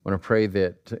want to pray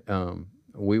that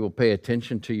we will pay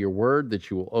attention to your word, that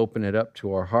you will open it up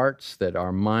to our hearts, that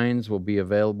our minds will be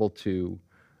available to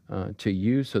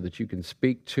you so that you can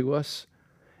speak to us.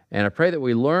 And I pray that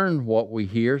we learn what we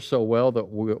hear so well that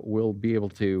we'll be able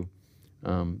to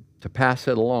pass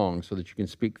it along so that you can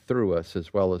speak through us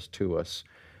as well as to us.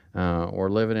 We're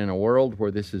living in a world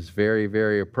where this is very,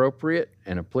 very appropriate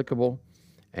and applicable,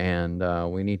 and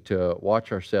we need to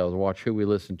watch ourselves, watch who we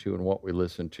listen to and what we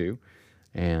listen to.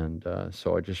 And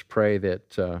so I just pray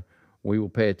that we will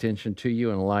pay attention to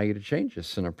you and allow you to change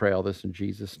us. And I pray all this in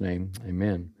Jesus' name.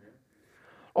 Amen.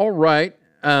 All right.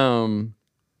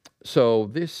 So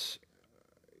this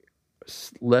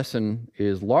lesson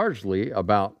is largely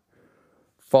about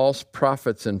false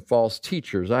prophets and false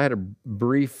teachers. I had a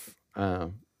brief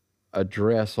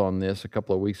address on this a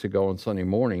couple of weeks ago on Sunday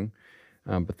morning,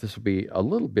 but this will be a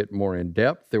little bit more in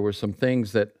depth. There were some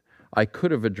things that I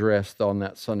could have addressed on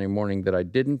that Sunday morning that I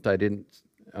didn't. I didn't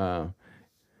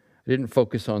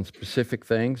focus on specific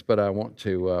things, but I want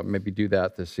to maybe do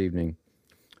that this evening.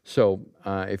 So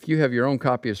if you have your own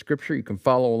copy of Scripture, you can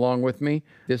follow along with me.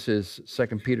 This is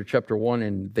 2 Peter chapter 1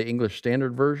 in the English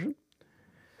Standard Version.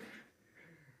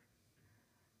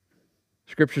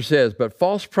 Scripture says, "But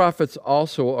false prophets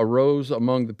also arose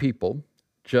among the people,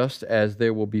 just as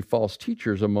there will be false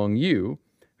teachers among you,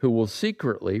 who will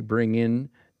secretly bring in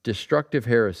destructive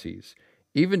heresies,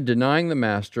 even denying the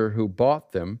master who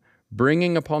bought them,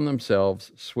 bringing upon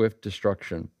themselves swift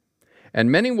destruction. And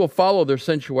many will follow their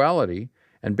sensuality,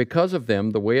 and because of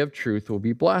them the way of truth will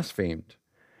be blasphemed.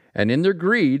 And in their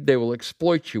greed they will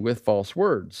exploit you with false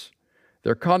words.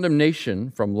 Their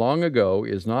condemnation from long ago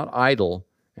is not idle,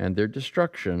 and their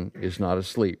destruction is not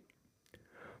asleep.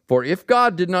 For if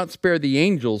God did not spare the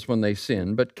angels when they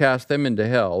sinned, but cast them into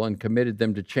hell and committed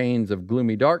them to chains of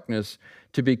gloomy darkness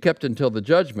to be kept until the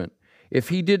judgment, if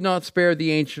he did not spare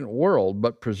the ancient world,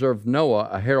 but preserved Noah,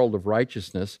 a herald of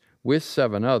righteousness, with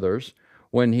 7 others,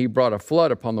 when he brought a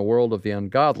flood upon the world of the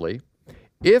ungodly,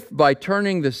 if by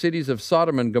turning the cities of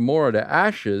Sodom and Gomorrah to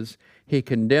ashes, he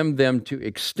condemned them to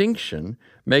extinction,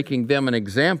 making them an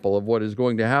example of what is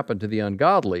going to happen to the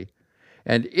ungodly,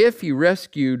 and if he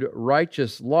rescued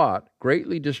righteous Lot,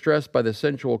 greatly distressed by the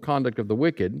sensual conduct of the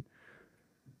wicked,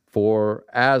 for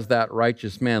as that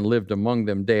righteous man lived among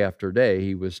them day after day,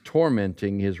 he was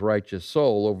tormenting his righteous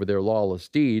soul over their lawless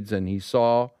deeds, and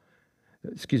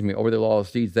over their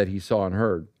lawless deeds that he saw and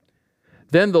heard.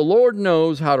 Then the Lord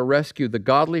knows how to rescue the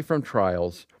godly from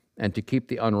trials and to keep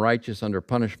the unrighteous under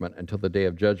punishment until the day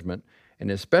of judgment,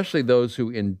 and especially those who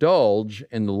indulge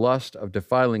in the lust of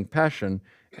defiling passion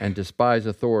and despise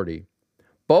authority.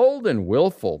 Bold and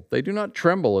willful, they do not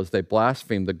tremble as they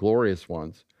blaspheme the glorious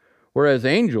ones. Whereas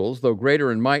angels, though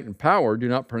greater in might and power, do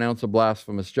not pronounce a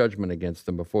blasphemous judgment against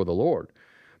them before the Lord.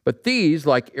 But these,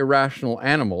 like irrational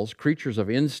animals, creatures of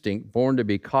instinct, born to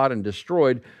be caught and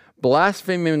destroyed,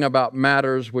 blaspheming about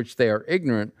matters which they are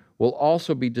ignorant, will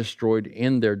also be destroyed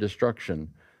in their destruction,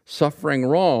 suffering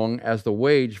wrong as the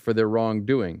wage for their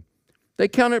wrongdoing. They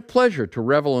count it pleasure to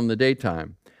revel in the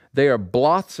daytime. They are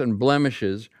blots and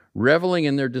blemishes, reveling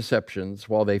in their deceptions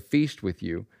while they feast with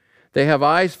you. They have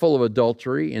eyes full of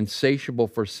adultery, insatiable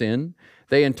for sin.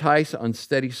 They entice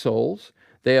unsteady souls.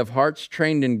 They have hearts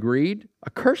trained in greed,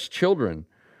 accursed children.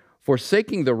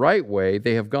 Forsaking the right way,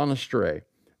 they have gone astray.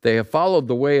 They have followed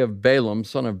the way of Balaam,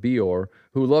 son of Beor,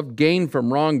 who loved gain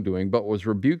from wrongdoing, but was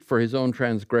rebuked for his own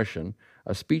transgression.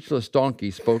 A speechless donkey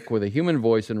spoke with a human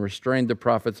voice and restrained the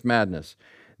prophet's madness.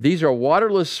 These are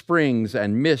waterless springs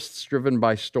and mists driven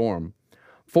by storm.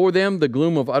 For them the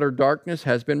gloom of utter darkness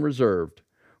has been reserved.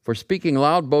 For speaking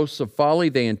loud boasts of folly,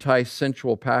 they entice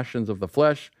sensual passions of the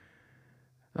flesh,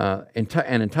 and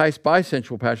entice by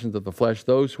sensual passions of the flesh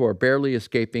those who are barely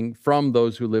escaping from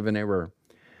those who live in error.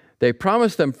 They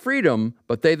promise them freedom,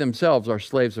 but they themselves are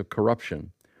slaves of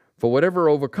corruption. For whatever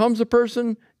overcomes a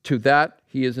person, to that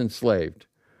he is enslaved.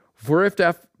 For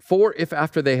if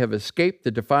after they have escaped the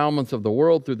defilements of the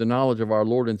world through the knowledge of our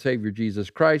Lord and Savior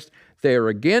Jesus Christ, they are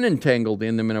again entangled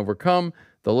in them and overcome,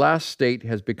 the last state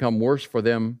has become worse for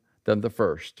them than the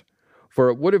first. For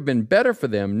it would have been better for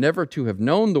them never to have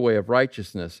known the way of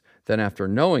righteousness than after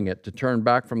knowing it to turn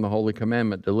back from the holy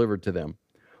commandment delivered to them.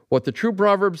 What the true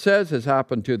proverb says has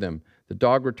happened to them. The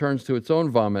dog returns to its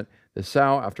own vomit. The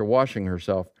sow, after washing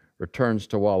herself, returns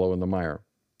to wallow in the mire.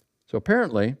 So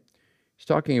apparently, he's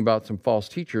talking about some false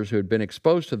teachers who had been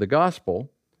exposed to the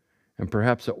gospel and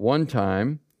perhaps at one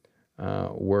time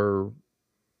were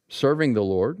serving the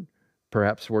Lord,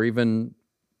 perhaps were even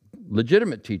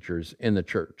legitimate teachers in the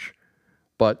church.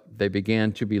 But they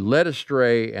began to be led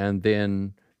astray, and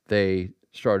then they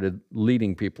started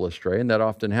leading people astray. And that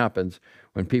often happens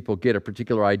when people get a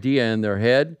particular idea in their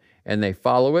head and they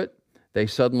follow it. They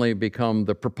suddenly become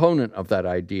the proponent of that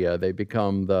idea. They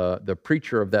become the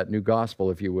preacher of that new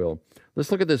gospel, if you will.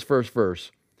 Let's look at this first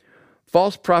verse.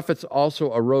 False prophets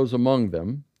also arose among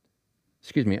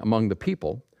the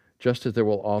people, just as there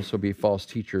will also be false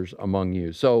teachers among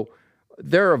you. So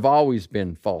there have always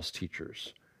been false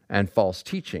teachers and false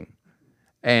teaching.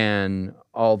 And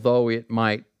although it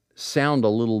might sound a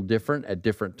little different at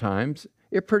different times,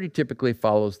 it pretty typically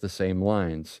follows the same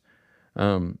lines.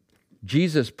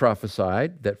 Jesus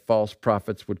prophesied that false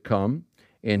prophets would come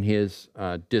in his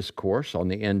discourse on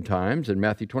the end times in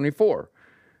Matthew 24.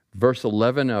 Verse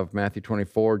 11 of Matthew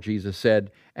 24, Jesus said,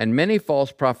 "And many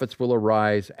false prophets will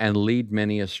arise and lead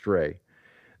many astray."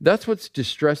 That's what's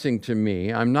distressing to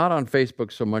me. I'm not on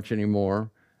Facebook so much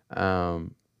anymore.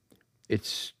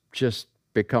 It's just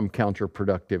become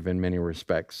counterproductive in many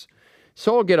respects.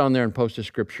 So I'll get on there and post a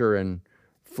scripture and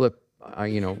flip,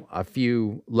 a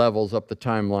few levels up the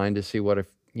timeline to see what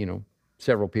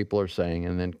several people are saying,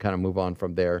 and then kind of move on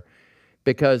from there.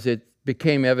 Because it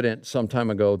became evident some time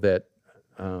ago that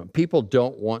people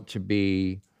don't want to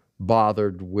be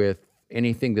bothered with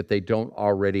anything that they don't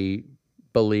already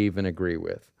believe and agree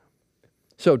with.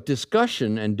 So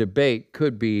discussion and debate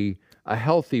could be a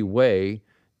healthy way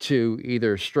to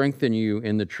either strengthen you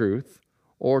in the truth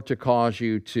or to cause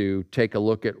you to take a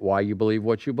look at why you believe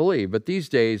what you believe. But these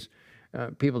days,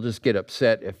 people just get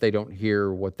upset if they don't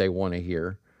hear what they want to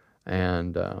hear.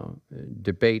 And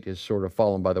debate is sort of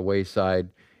fallen by the wayside.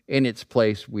 In its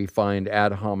place, we find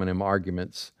ad hominem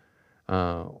arguments,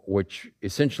 which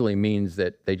essentially means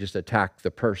that they just attack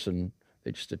the person,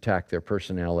 they just attack their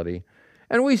personality.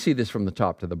 And we see this from the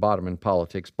top to the bottom in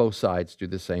politics. Both sides do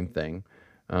the same thing.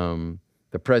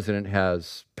 The president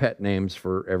has pet names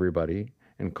for everybody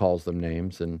and calls them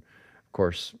names. And of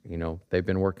course, they've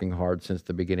been working hard since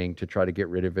the beginning to try to get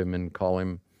rid of him and call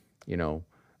him,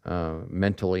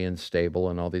 mentally unstable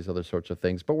and all these other sorts of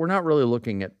things. But we're not really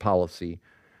looking at policy.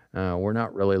 We're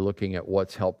not really looking at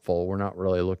what's helpful. We're not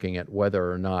really looking at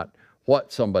whether or not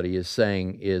what somebody is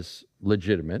saying is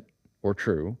legitimate or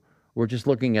true. We're just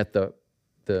looking at the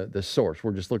source.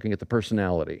 We're just looking at the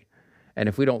personality. And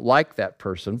if we don't like that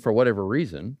person for whatever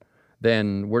reason,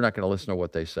 then we're not going to listen to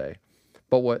what they say.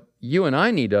 But what you and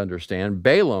I need to understand,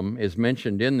 Balaam is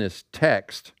mentioned in this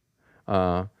text,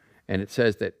 and it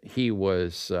says that he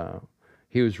was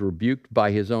rebuked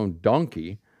by his own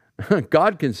donkey.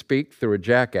 God can speak through a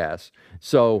jackass,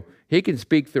 so he can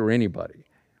speak through anybody.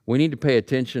 We need to pay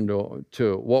attention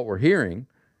to what we're hearing,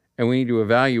 and we need to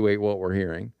evaluate what we're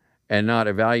hearing, and not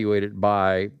evaluate it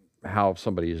by how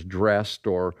somebody is dressed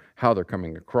or how they're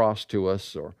coming across to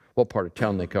us or what part of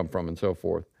town they come from and so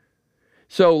forth.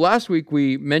 So last week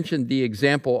we mentioned the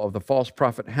example of the false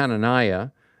prophet Hananiah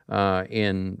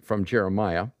from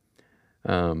Jeremiah,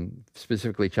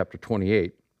 specifically chapter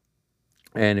 28.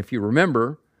 And if you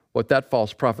remember, what that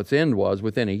false prophet's end was,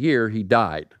 within a year, he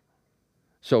died.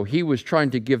 So he was trying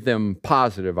to give them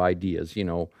positive ideas,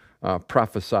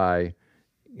 prophesy,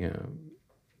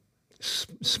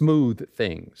 smooth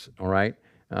things, all right?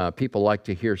 People like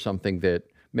to hear something that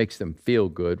makes them feel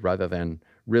good rather than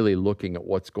really looking at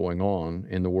what's going on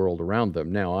in the world around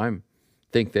them. Now, I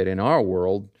think that in our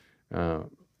world,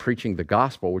 preaching the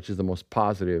gospel, which is the most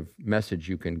positive message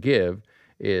you can give,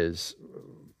 is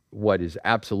what is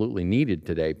absolutely needed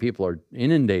today. People are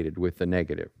inundated with the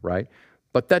negative, right?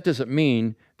 But that doesn't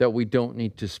mean that we don't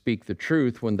need to speak the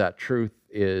truth when that truth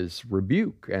is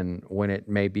rebuke and when it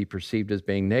may be perceived as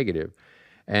being negative.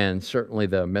 And certainly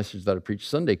the message that I preached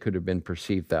Sunday could have been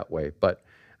perceived that way. But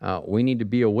we need to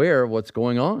be aware of what's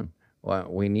going on.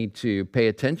 We need to pay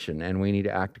attention and we need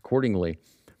to act accordingly.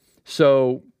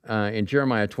 So in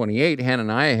Jeremiah 28,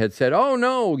 Hananiah had said, oh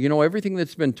no, everything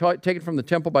that's been taken from the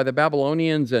temple by the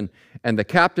Babylonians and the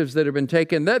captives that have been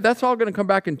taken, that's all going to come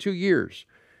back in 2 years.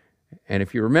 And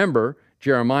if you remember,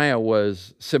 Jeremiah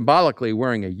was symbolically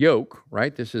wearing a yoke,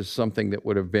 right? This is something that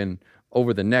would have been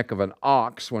over the neck of an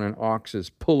ox when an ox is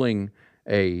pulling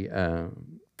a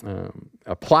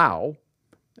plow,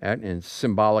 and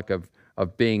symbolic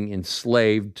of being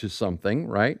enslaved to something,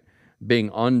 right?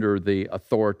 Being under the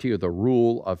authority or the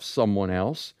rule of someone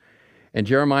else. And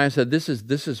Jeremiah said, this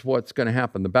is what's going to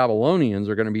happen. The Babylonians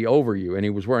are going to be over you. And he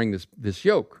was wearing this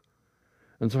yoke.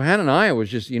 And so Hananiah was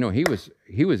just,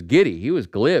 he was giddy, he was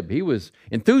glib, he was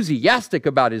enthusiastic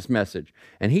about his message.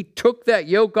 And he took that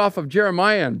yoke off of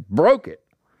Jeremiah and broke it.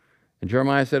 And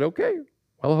Jeremiah said, okay,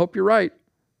 well, I hope you're right.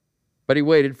 But he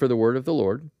waited for the word of the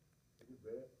Lord.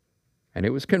 And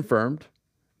it was confirmed.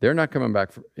 They're not coming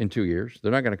back in 2 years.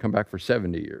 They're not going to come back for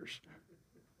 70 years.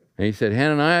 And he said,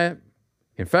 Hananiah,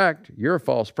 in fact, you're a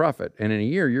false prophet, and in a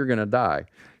year you're going to die.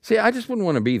 See, I just wouldn't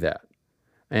want to be that.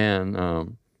 And,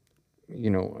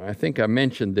 I think I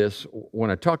mentioned this when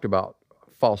I talked about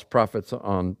false prophets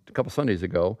on a couple Sundays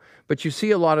ago, but you see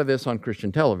a lot of this on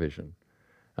Christian television.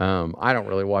 I don't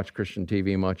really watch Christian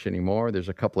TV much anymore. There's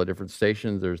a couple of different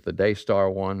stations. There's the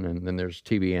Daystar one, and then there's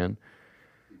TBN.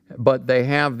 But they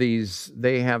have these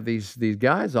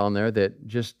guys on there that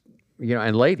just,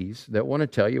 and ladies that want to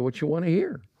tell you what you want to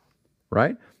hear,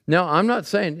 right? Now, I'm not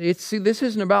saying, this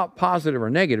isn't about positive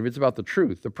or negative. It's about the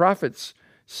truth. The prophets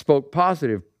spoke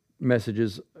positive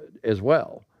messages as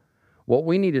well. What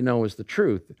we need to know is the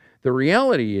truth. The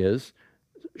reality is,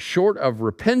 short of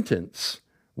repentance,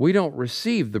 we don't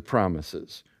receive the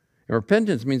promises. And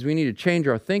repentance means we need to change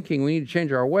our thinking, we need to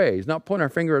change our ways, not point our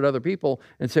finger at other people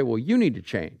and say, well, you need to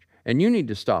change, and you need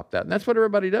to stop that. And that's what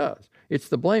everybody does. It's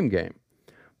the blame game.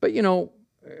 But,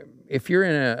 if you're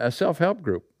in a self-help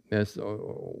group, as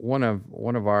one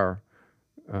of our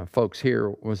folks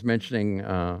here was mentioning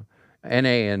NA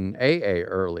and AA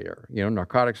earlier,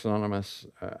 Narcotics Anonymous,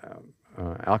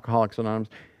 Alcoholics Anonymous,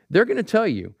 they're going to tell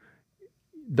you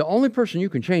the only person you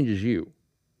can change is you.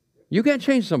 You can't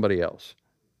change somebody else,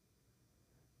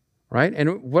 right?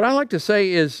 And what I like to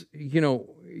say is,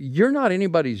 you're not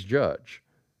anybody's judge.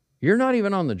 You're not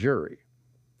even on the jury.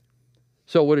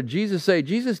 So what did Jesus say?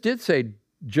 Jesus did say,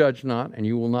 judge not, and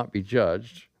you will not be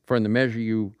judged. For in the measure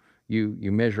you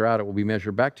measure out, it will be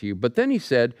measured back to you. But then he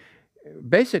said,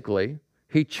 basically,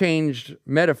 he changed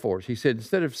metaphors. He said,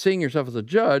 instead of seeing yourself as a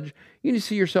judge, you need to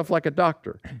see yourself like a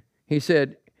doctor. He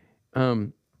said,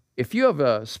 if you have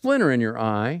a splinter in your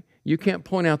eye, you can't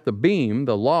point out the beam,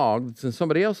 the log that's in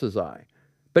somebody else's eye.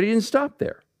 But he didn't stop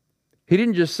there. He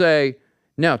didn't just say,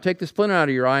 now take the splinter out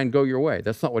of your eye and go your way.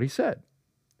 That's not what he said.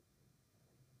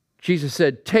 Jesus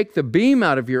said, take the beam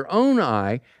out of your own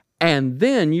eye, and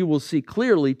then you will see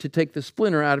clearly to take the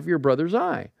splinter out of your brother's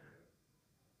eye.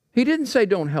 He didn't say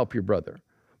don't help your brother.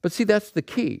 But see, that's the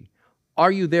key.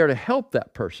 Are you there to help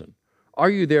that person?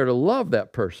 Are you there to love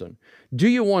that person? Do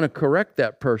you want to correct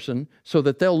that person so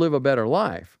that they'll live a better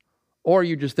life? Or are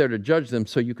you just there to judge them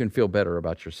so you can feel better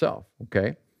about yourself?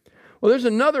 Okay? Well, there's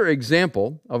another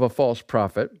example of a false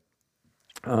prophet.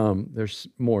 There's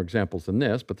more examples than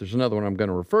this, but there's another one I'm going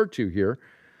to refer to here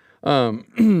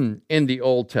in the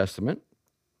Old Testament.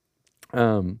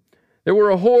 There were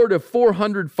a horde of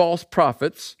 400 false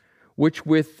prophets, which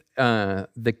with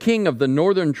the king of the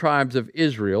northern tribes of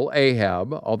Israel,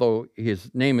 Ahab, although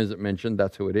his name isn't mentioned,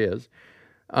 that's who it is,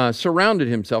 surrounded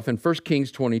himself in 1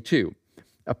 Kings 22.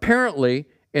 Apparently,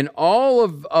 in all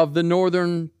of the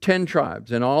northern 10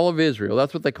 tribes, in all of Israel,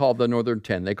 that's what they called the northern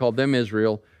 10. They called them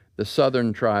Israel. The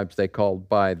southern tribes they called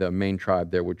by the main tribe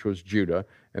there, which was Judah,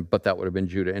 but that would have been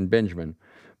Judah and Benjamin.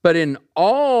 But in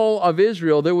all of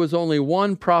Israel, there was only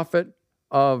one prophet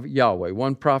of Yahweh,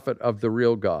 one prophet of the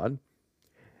real God,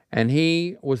 and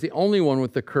he was the only one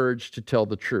with the courage to tell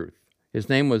the truth. His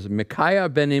name was Micaiah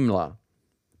ben Imlah,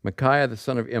 Micaiah the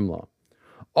son of Imlah.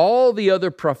 All the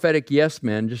other prophetic yes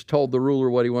men just told the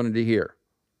ruler what he wanted to hear.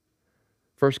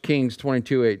 1 Kings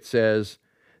 22:8 says,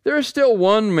 there is still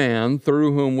one man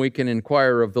through whom we can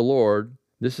inquire of the Lord.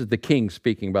 This is the king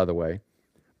speaking, by the way.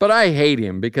 But I hate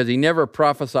him because he never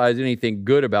prophesies anything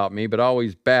good about me, but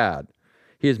always bad.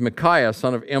 He is Micaiah,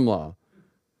 son of Imlah.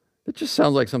 That just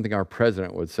sounds like something our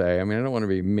president would say. I mean, I don't want to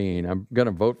be mean. I'm going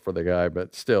to vote for the guy,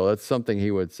 but still, that's something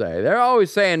he would say. They're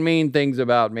always saying mean things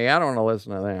about me. I don't want to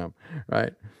listen to them,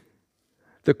 right?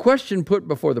 The question put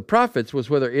before the prophets was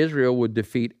whether Israel would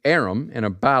defeat Aram in a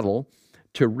battle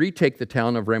to retake the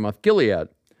town of Ramoth Gilead.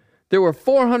 There were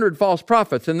 400 false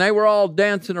prophets, and they were all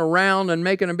dancing around and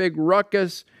making a big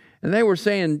ruckus, and they were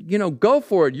saying, go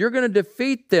for it. You're going to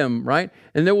defeat them, right?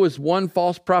 And there was one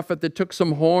false prophet that took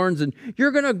some horns, and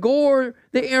you're going to gore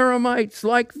the Aramites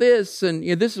like this. And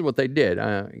this is what they did.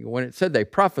 When it said they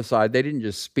prophesied, they didn't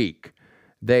just speak.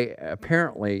 They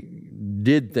apparently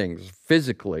did things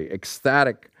physically,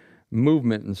 ecstatic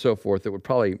movement and so forth that would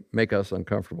probably make us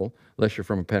uncomfortable, unless you're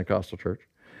from a Pentecostal church.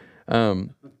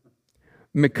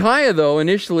 Micaiah, though,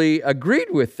 initially agreed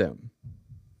with them.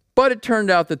 But it turned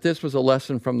out that this was a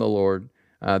lesson from the Lord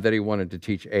that he wanted to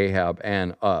teach Ahab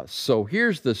and us. So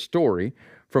here's the story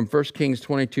from 1 Kings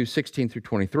 22:16 through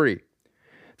 23.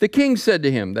 The king said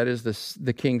to him, that is,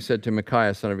 the king said to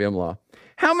Micaiah, son of Imlah,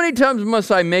 how many times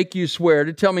must I make you swear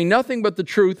to tell me nothing but the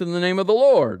truth in the name of the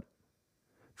Lord?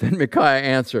 Then Micaiah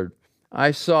answered,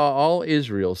 I saw all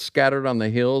Israel scattered on the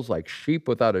hills like sheep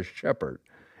without a shepherd.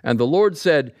 And the Lord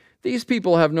said, these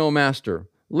people have no master.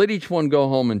 Let each one go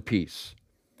home in peace.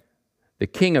 The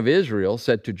king of Israel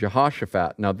said to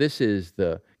Jehoshaphat, now this is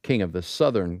the king of the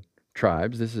southern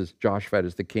tribes. This is Jehoshaphat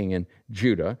is the king in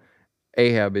Judah.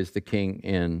 Ahab is the king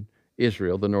in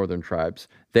Israel, the northern tribes.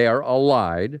 They are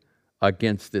allied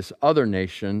against this other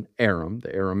nation, Aram, the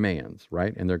Arameans,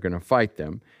 right? And they're going to fight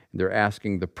them. They're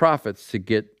asking the prophets to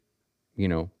get,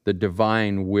 the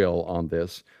divine will on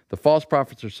this. The false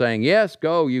prophets are saying, yes,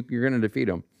 go, you're going to defeat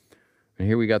them. And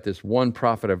here we got this one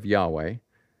prophet of Yahweh.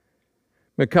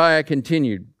 Micaiah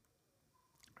continued,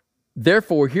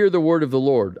 therefore, hear the word of the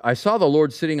Lord. I saw the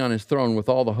Lord sitting on his throne with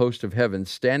all the host of heaven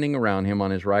standing around him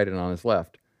on his right and on his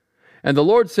left. And the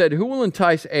Lord said, who will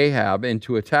entice Ahab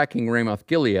into attacking Ramoth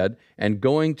Gilead and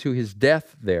going to his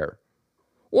death there?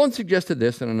 One suggested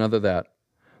this and another that.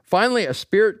 Finally, a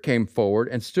spirit came forward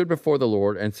and stood before the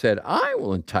Lord and said, I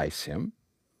will entice him.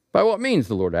 By what means,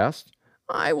 the Lord asked.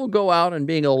 I will go out and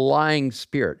being a lying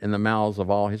spirit in the mouths of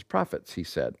all his prophets, he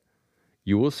said.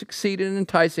 You will succeed in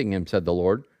enticing him, said the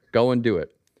Lord. Go and do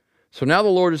it. So now the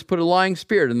Lord has put a lying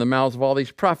spirit in the mouths of all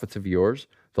these prophets of yours.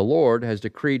 The Lord has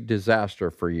decreed disaster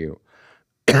for you.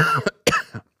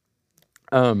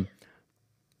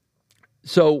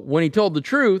 So when he told the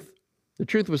truth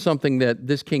was something that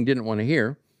this king didn't want to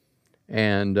hear.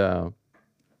 And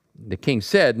the king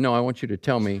said, no, I want you to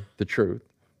tell me the truth.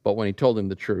 But when he told him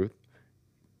the truth,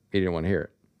 he didn't want to hear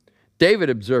it. David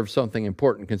observed something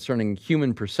important concerning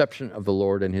human perception of the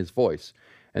Lord and his voice.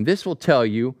 And this will tell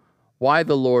you why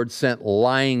the Lord sent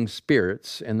lying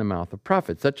spirits in the mouth of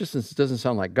prophets. That just doesn't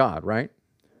sound like God, right?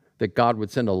 That God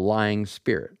would send a lying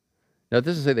spirit. Now, it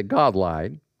doesn't say that God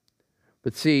lied.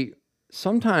 But see,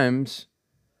 sometimes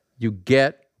you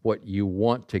get what you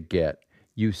want to get.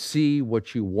 You see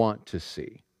what you want to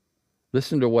see.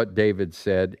 Listen to what David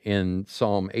said in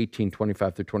Psalm 18,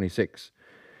 25 through 26.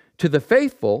 To the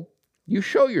faithful, you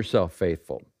show yourself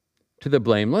faithful. To the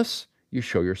blameless, you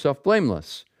show yourself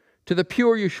blameless. To the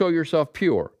pure, you show yourself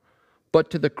pure. But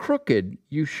to the crooked,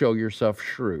 you show yourself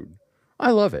shrewd.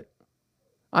 I love it.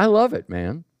 I love it,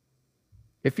 man.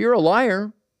 If you're a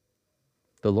liar,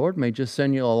 the Lord may just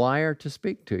send you a liar to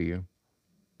speak to you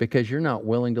because you're not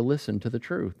willing to listen to the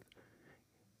truth.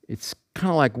 It's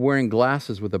kind of like wearing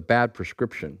glasses with a bad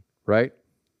prescription, right?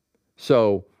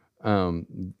 So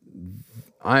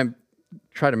I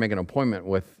try to make an appointment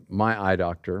with my eye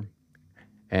doctor,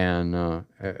 and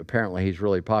apparently he's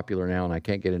really popular now, and I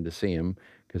can't get in to see him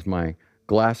because my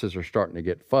glasses are starting to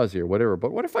get fuzzy or whatever.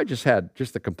 But what if I just had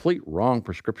just the complete wrong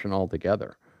prescription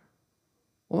altogether?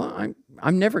 Well,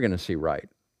 I'm never going to see right.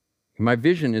 My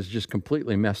vision is just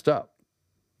completely messed up,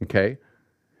 okay?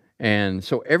 And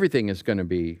so everything is going to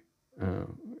be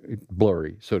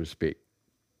blurry, so to speak.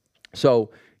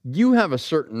 So you have a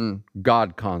certain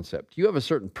God concept. You have a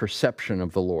certain perception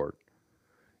of the Lord.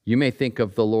 You may think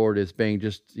of the Lord as being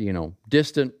just,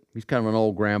 distant. He's kind of an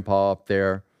old grandpa up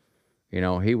there.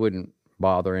 He wouldn't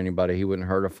bother anybody. He wouldn't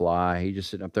hurt a fly. He's just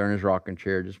sitting up there in his rocking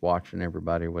chair just watching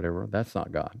everybody, whatever. That's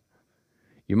not God.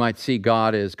 You might see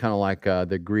God as kind of like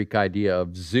the Greek idea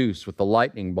of Zeus with the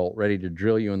lightning bolt ready to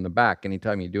drill you in the back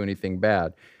anytime you do anything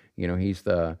bad. He's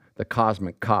the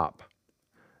cosmic cop.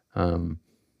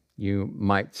 You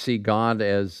might see God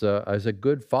as a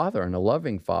good father and a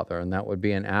loving father, and that would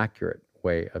be an accurate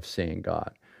way of seeing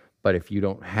God. But if you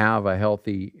don't have a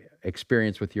healthy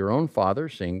experience with your own father,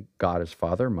 seeing God as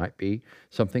father might be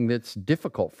something that's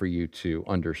difficult for you to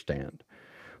understand.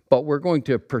 But we're going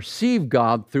to perceive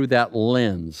God through that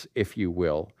lens, if you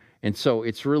will. And so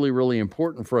it's really, really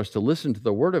important for us to listen to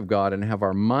the Word of God and have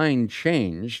our mind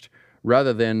changed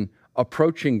rather than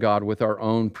approaching God with our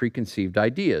own preconceived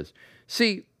ideas.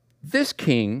 See, this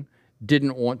king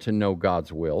didn't want to know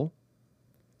God's will.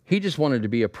 He just wanted to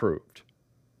be approved.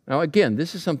 Now, again,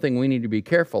 this is something we need to be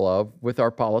careful of with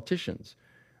our politicians.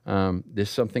 This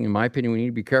is something, in my opinion, we need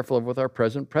to be careful of with our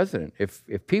present president.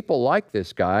 If people like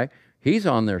this guy, he's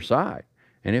on their side.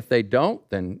 And if they don't,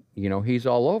 then, he's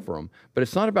all over them. But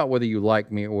it's not about whether you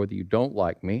like me or whether you don't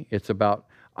like me. It's about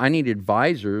I need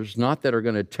advisors, not that are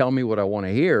going to tell me what I want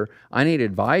to hear. I need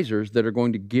advisors that are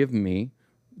going to give me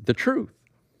the truth.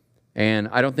 And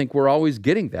I don't think we're always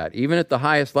getting that, even at the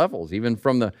highest levels, even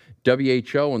from the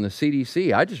WHO and the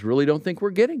CDC. I just really don't think we're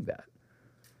getting that.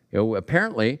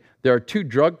 Apparently, there are 2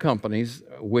 drug companies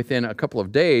within a couple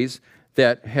of days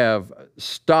that have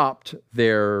stopped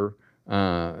their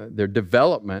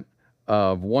development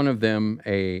of one of them,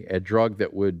 a drug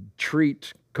that would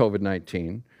treat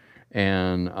COVID-19,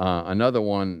 and another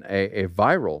one, a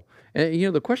viral.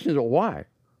 And, the question is, well, why?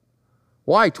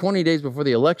 Why 20 days before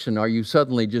the election are you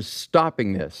suddenly just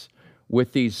stopping this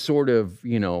with these sort of,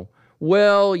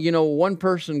 one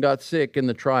person got sick in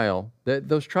the trial.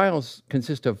 Those trials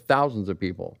consist of thousands of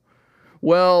people.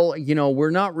 well,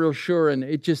 we're not real sure, and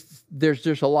there's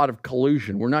just a lot of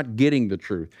collusion. We're not getting the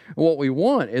truth. And what we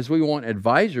want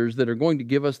advisors that are going to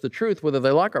give us the truth, whether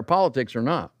they like our politics or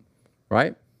not,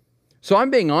 right? So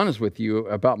I'm being honest with you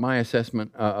about my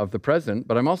assessment of the president,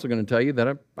 but I'm also going to tell you that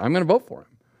I'm going to vote for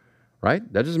him,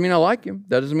 right? That doesn't mean I like him.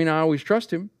 That doesn't mean I always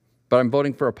trust him, but I'm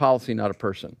voting for a policy, not a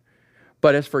person.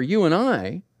 But as for you and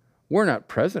I, we're not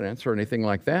presidents or anything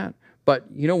like that,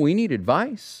 but, we need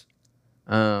advice.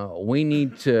 We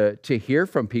need to hear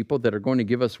from people that are going to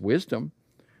give us wisdom.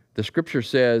 The scripture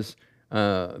says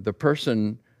the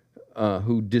person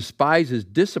who despises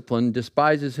discipline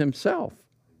despises himself,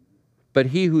 but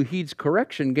he who heeds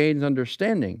correction gains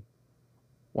understanding.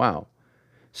 Wow.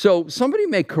 So somebody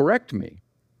may correct me.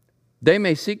 They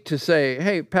may seek to say,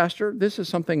 hey, Pastor, this is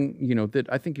something, that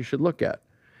I think you should look at.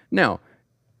 Now,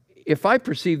 if I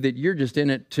perceive that you're just in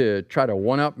it to try to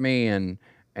one-up me and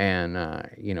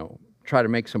try to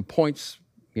make some points,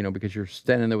 because you're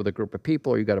standing there with a group of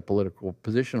people or you got a political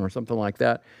position or something like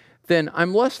that, then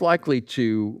I'm less likely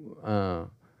to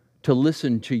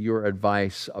listen to your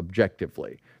advice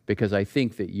objectively, because I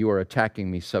think that you are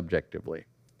attacking me subjectively.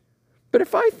 But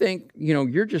if I think,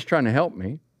 you're just trying to help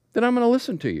me, then I'm going to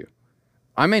listen to you.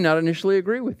 I may not initially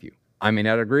agree with you. I may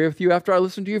not agree with you after I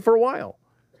listen to you for a while,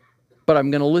 but I'm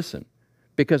going to listen,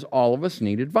 because all of us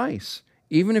need advice,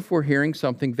 even if we're hearing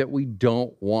something that we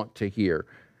don't want to hear.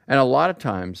 And a lot of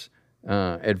times,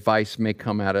 advice may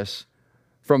come at us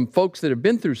from folks that have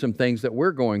been through some things that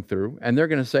we're going through, and they're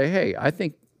going to say, hey, I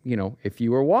think, if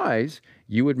you were wise,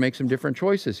 you would make some different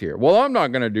choices here. Well, I'm not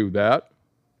going to do that.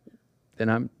 Then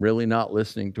I'm really not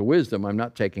listening to wisdom. I'm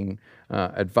not taking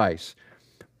advice.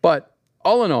 But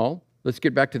all in all, let's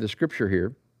get back to the scripture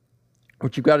here.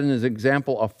 What you've got in this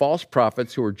example of false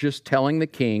prophets who are just telling the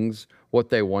kings what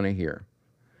they want to hear.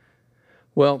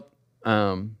 Well,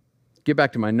 get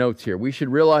back to my notes here. We should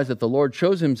realize that the Lord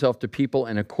shows himself to people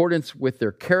in accordance with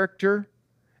their character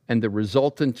and the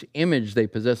resultant image they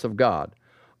possess of God.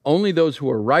 Only those who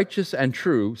are righteous and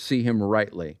true see him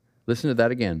rightly. Listen to that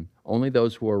again. Only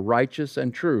those who are righteous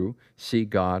and true see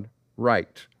God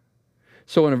right.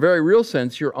 So in a very real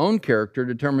sense, your own character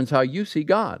determines how you see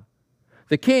God.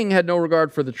 The king had no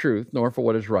regard for the truth, nor for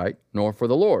what is right, nor for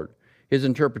the Lord. His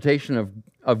interpretation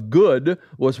of good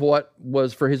was what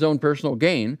was for his own personal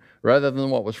gain, rather than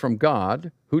what was from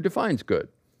God, who defines good.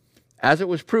 As it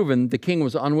was proven, the king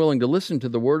was unwilling to listen to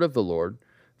the word of the Lord.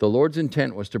 The Lord's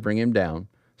intent was to bring him down,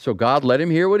 so God let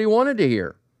him hear what he wanted to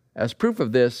hear. As proof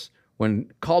of this,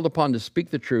 when called upon to speak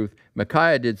the truth,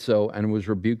 Micaiah did so and was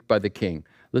rebuked by the king.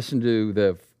 Listen to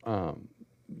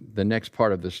the next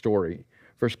part of the story.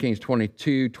 1 Kings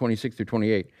 22, 26 through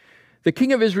 28. The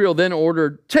king of Israel then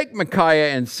ordered, take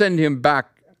Micaiah and send him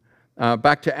back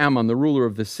to Ammon, the ruler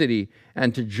of the city,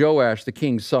 and to Joash, the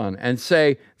king's son, and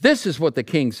say, this is what the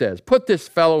king says, put this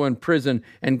fellow in prison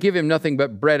and give him nothing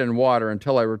but bread and water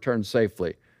until I return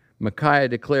safely. Micaiah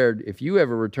declared, if you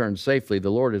ever return safely, the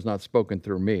Lord has not spoken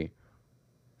through me.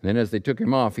 And then as they took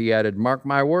him off, he added, mark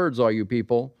my words, all you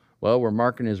people. Well, we're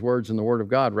marking his words in the word of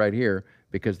God right here,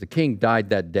 because the king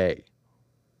died that day.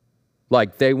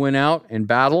 Like they went out in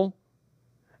battle,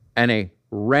 and a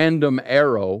random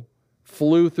arrow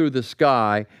flew through the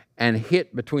sky and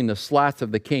hit between the slats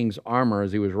of the king's armor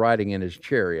as he was riding in his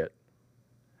chariot.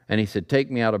 And he said,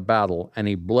 take me out of battle. And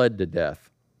he bled to death.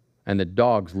 And the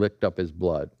dogs licked up his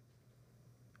blood.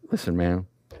 Listen, man,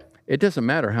 it doesn't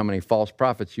matter how many false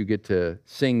prophets you get to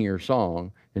sing your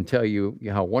song and tell you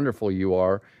how wonderful you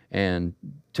are and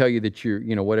tell you that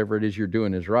whatever it is you're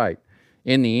doing is right.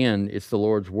 In the end, it's the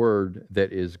Lord's word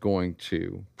that is going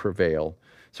to prevail.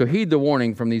 So heed the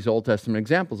warning from these Old Testament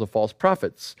examples of false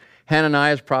prophets.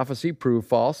 Hananiah's prophecy proved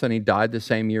false, and he died the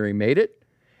same year he made it.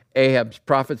 Ahab's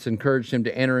prophets encouraged him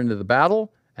to enter into the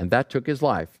battle, and that took his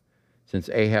life. Since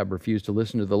Ahab refused to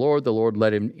listen to the Lord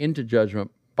led him into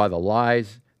judgment by the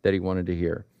lies that he wanted to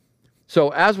hear. So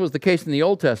as was the case in the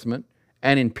Old Testament,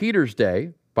 and in Peter's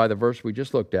day, by the verse we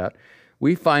just looked at,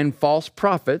 we find false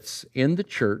prophets in the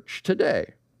church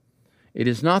today. It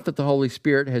is not that the Holy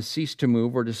Spirit has ceased to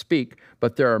move or to speak,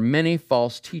 but there are many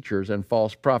false teachers and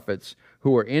false prophets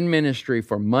who are in ministry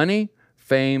for money,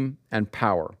 fame, and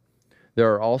power.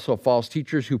 There are also false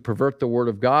teachers who pervert the Word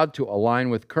of God to align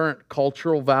with current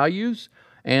cultural values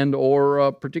and or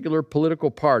a particular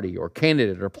political party or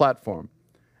candidate or platform.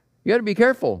 You got to be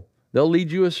careful. They'll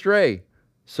lead you astray,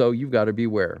 so you've got to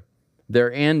beware.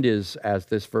 Their end is, as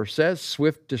this verse says,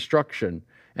 swift destruction,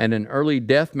 and an early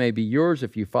death may be yours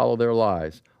if you follow their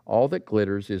lies. All that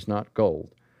glitters is not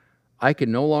gold. I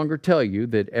can no longer tell you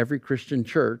that every Christian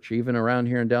church, even around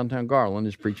here in downtown Garland,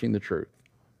 is preaching the truth.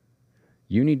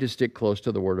 You need to stick close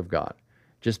to the Word of God.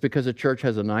 Just because a church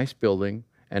has a nice building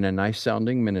and a nice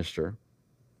sounding minister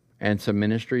and some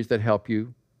ministries that help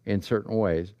you in certain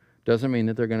ways doesn't mean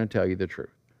that they're going to tell you the truth.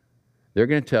 They're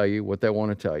going to tell you what they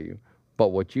want to tell you, but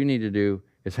what you need to do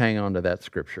is hang on to that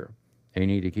scripture. And you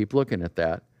need to keep looking at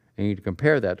that, and you need to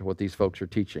compare that to what these folks are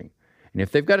teaching. And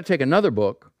if they've got to take another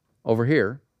book over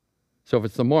here, so if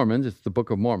it's the Mormons, it's the Book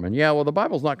of Mormon. Yeah, well, the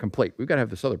Bible's not complete. We've got to have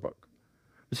this other book.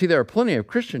 But see, there are plenty of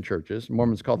Christian churches.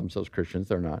 Mormons call themselves Christians.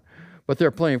 They're not. But there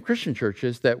are plenty of Christian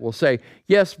churches that will say,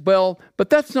 yes, well, but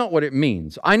that's not what it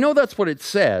means. I know that's what it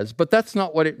says, but that's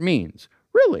not what it means.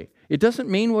 Really? It doesn't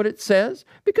mean what it says?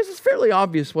 Because it's fairly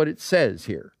obvious what it says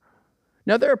here.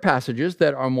 Now, there are passages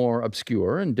that are more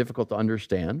obscure and difficult to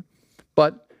understand,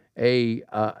 but a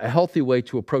healthy way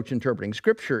to approach interpreting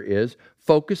Scripture is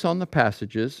focus on the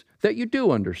passages that you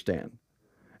do understand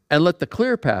and let the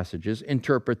clear passages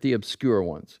interpret the obscure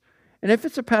ones. And if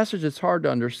it's a passage that's hard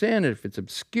to understand, if it's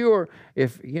obscure,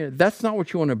 that's not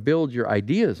what you want to build your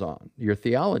ideas on, your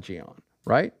theology on,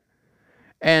 right?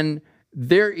 And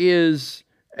there is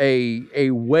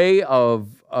a way of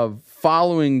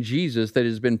following Jesus that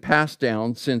has been passed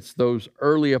down since those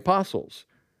early apostles.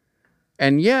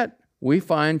 And yet, we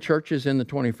find churches in the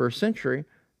 21st century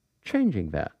changing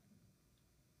that.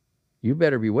 You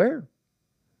better beware.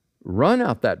 Run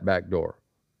out that back door.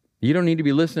 You don't need to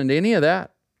be listening to any of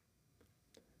that.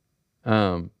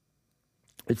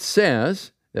 It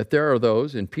says that there are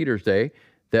those in Peter's day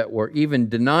that were even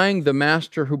denying the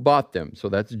master who bought them. So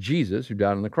that's Jesus who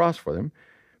died on the cross for them,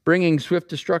 bringing swift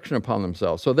destruction upon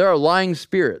themselves. So there are lying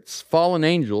spirits, fallen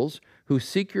angels, who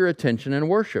seek your attention and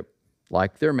worship,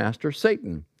 like their master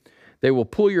Satan. They will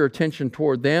pull your attention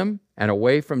toward them and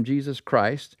away from Jesus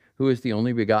Christ, who is the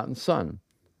only begotten Son.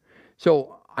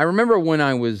 So I remember when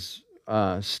I was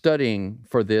studying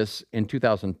for this in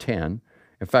 2010.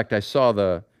 In fact, I saw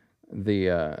the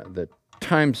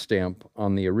timestamp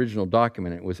on the original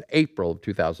document. It was April of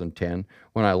 2010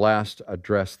 when I last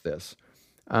addressed this.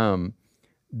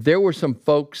 There were some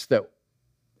folks that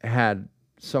had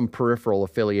some peripheral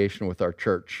affiliation with our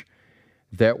church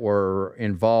that were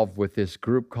involved with this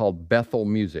group called Bethel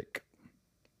Music,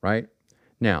 right?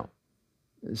 Now,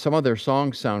 some of their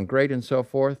songs sound great and so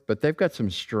forth, but they've got some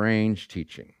strange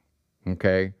teaching,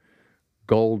 okay?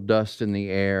 Gold dust in the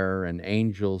air and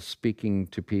angels speaking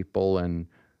to people. And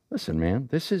listen, man,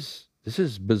 this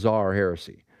is bizarre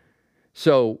heresy.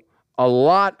 So a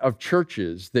lot of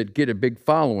churches that get a big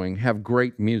following have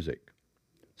great music.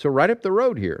 So right up the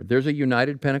road here, there's a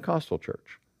United Pentecostal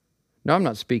Church. Now, I'm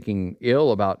not speaking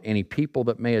ill about any people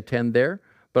that may attend there,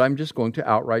 but I'm just going to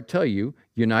outright tell you,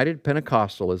 United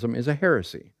Pentecostalism is a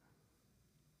heresy.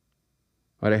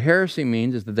 What a heresy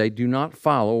means is that they do not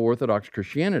follow Orthodox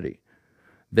Christianity.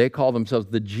 They call themselves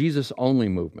the Jesus-only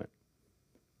movement,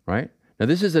 right? Now,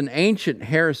 this is an ancient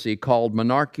heresy called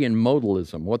monarchian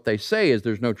modalism. What they say is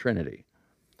there's no Trinity.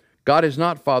 God is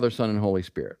not Father, Son, and Holy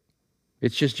Spirit.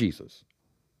 It's just Jesus.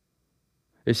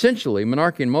 Essentially,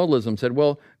 monarchian modalism said,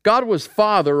 well, God was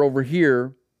Father over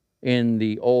here in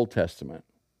the Old Testament,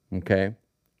 okay?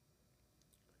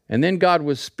 And then God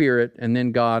was Spirit, and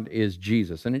then God is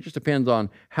Jesus. And it just depends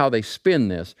on how they spin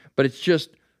this, but it's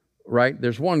just, right?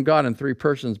 There's one God in three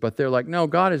persons, but they're like, no,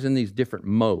 God is in these different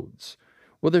modes.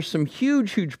 Well, there's some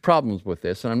huge, huge problems with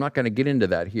this, and I'm not going to get into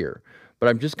that here, but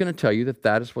I'm just going to tell you that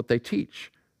that is what they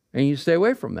teach, and you stay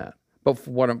away from that. But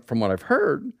from what I've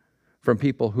heard from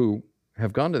people who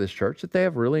have gone to this church, that they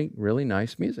have really, really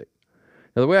nice music.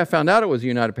 Now, the way I found out it was a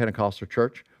United Pentecostal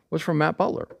Church was from Matt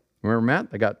Butler. Remember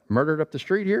Matt? They got murdered up the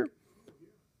street here?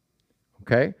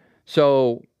 Okay.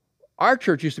 So our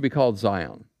church used to be called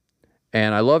Zion.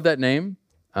 And I love that name.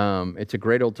 It's a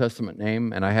great Old Testament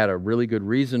name. And I had a really good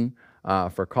reason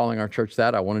for calling our church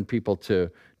that. I wanted people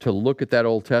to look at that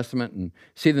Old Testament and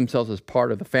see themselves as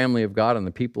part of the family of God and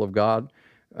the people of God,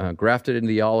 grafted into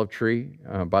the olive tree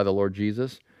by the Lord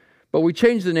Jesus. But we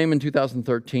changed the name in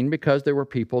 2013 because there were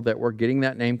people that were getting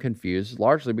that name confused,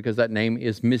 largely because that name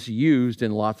is misused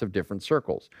in lots of different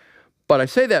circles. But I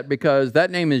say that because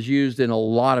that name is used in a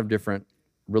lot of different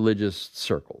religious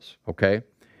circles, okay?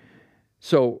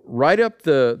 So right up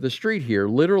the street here,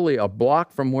 literally a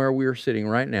block from where we are sitting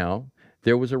right now,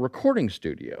 there was a recording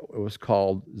studio. It was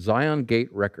called Zion Gate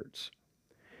Records.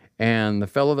 And the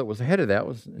fellow that was the head of that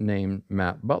was named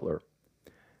Matt Butler.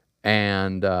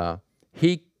 And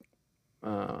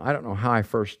I don't know how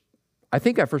I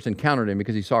think I first encountered him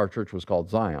because he saw our church was called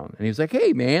Zion. And he was like,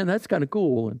 hey, man, that's kind of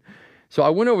cool. And so I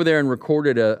went over there and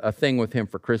recorded a thing with him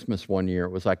for Christmas one year. It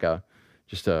was like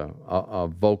just a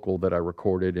vocal that I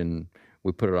recorded, and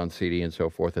we put it on CD and so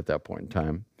forth at that point in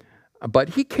time. But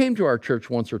he came to our church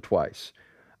once or twice.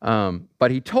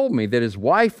 But he told me that his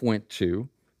wife went to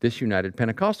this United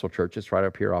Pentecostal church. It's right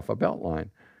up here off of Beltline.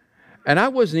 And I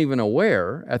wasn't even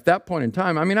aware at that point in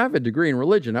time. I mean, I have a degree in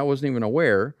religion. I wasn't even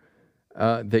aware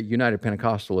that United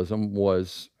Pentecostalism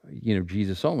was,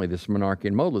 Jesus only, this monarchy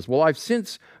and modalism. Well, I've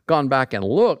since gone back and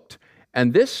looked,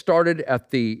 and this started at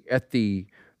the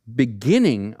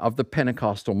beginning of the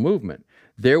Pentecostal movement.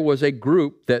 There was a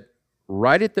group that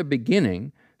right at the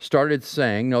beginning started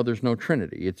saying, no, there's no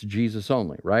Trinity. It's Jesus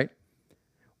only, right?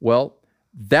 Well,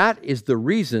 that is the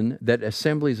reason that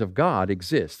Assemblies of God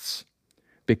exists,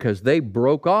 because they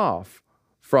broke off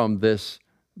from this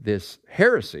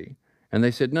heresy, and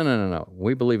they said, no,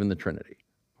 we believe in the Trinity,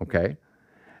 okay?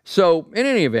 So in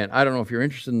any event, I don't know if you're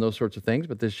interested in those sorts of things,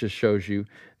 but this just shows you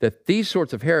that these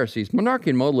sorts of heresies, monarchy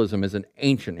and modalism is an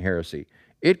ancient heresy.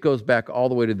 It goes back all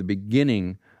the way to the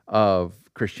beginning of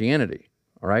Christianity,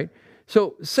 all right?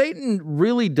 So Satan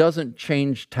really doesn't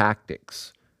change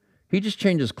tactics. He just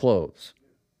changes clothes.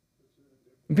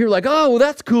 And people are like, oh, well,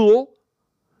 that's cool.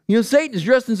 Satan's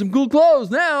dressed in some cool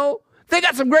clothes now. They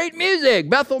got some great music,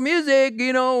 Bethel music,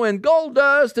 and gold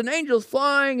dust and angels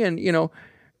flying. And,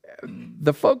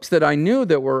 the folks that I knew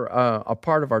that were a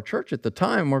part of our church at the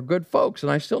time were good folks,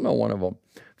 and I still know one of them.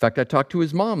 In fact, I talked to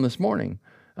his mom this morning.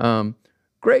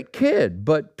 Great kid,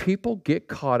 but people get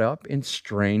caught up in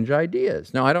strange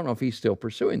ideas. Now, I don't know if he's still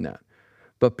pursuing that,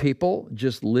 but people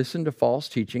just listen to false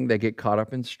teaching. They get caught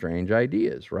up in strange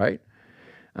ideas, right?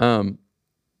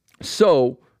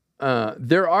 So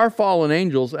there are fallen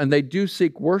angels, and they do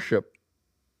seek worship.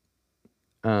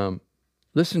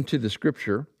 Listen to the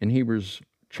scripture in Hebrews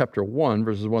chapter 1,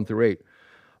 verses 1 through 8.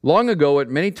 Long ago, at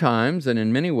many times and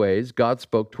in many ways, God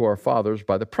spoke to our fathers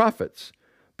by the prophets.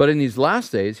 But in these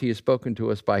last days, he has spoken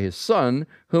to us by his Son,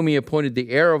 whom he appointed the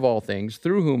heir of all things,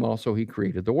 through whom also he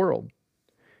created the world.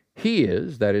 He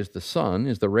is, that is, the Son,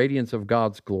 is the radiance of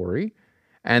God's glory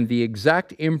and the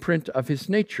exact imprint of his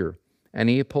nature, and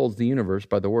he upholds the universe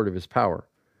by the word of his power.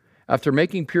 After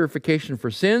making purification for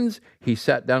sins, he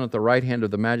sat down at the right hand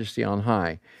of the Majesty on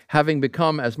high, having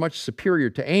become as much superior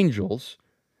to angels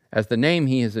as the name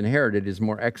he has inherited is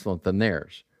more excellent than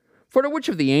theirs. For to which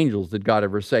of the angels did God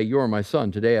ever say, you are my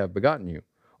son, today I have begotten you?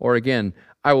 Or again,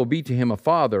 I will be to him a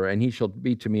father, and he shall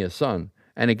be to me a son.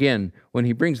 And again, when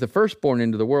he brings the firstborn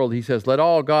into the world, he says, let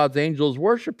all God's angels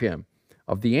worship him.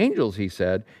 Of the angels, he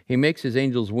said, he makes his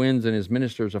angels winds and his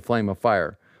ministers a flame of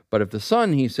fire. But of the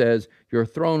Son, he says, your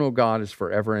throne, O God, is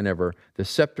forever and ever. The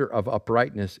scepter of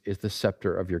uprightness is the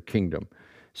scepter of your kingdom.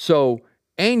 So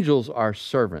angels are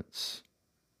servants.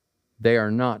 They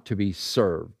are not to be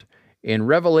served. In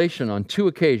Revelation, on 2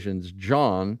 occasions,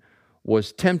 John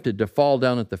was tempted to fall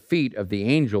down at the feet of the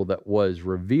angel that was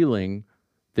revealing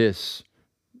this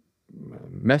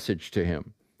message to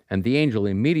him. And the angel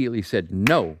immediately said,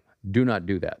 no, do not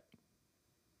do that.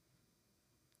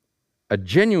 A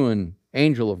genuine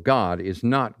angel of God is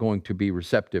not going to be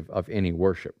receptive of any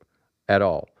worship at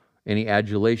all, any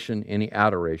adulation, any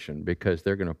adoration, because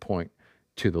they're going to point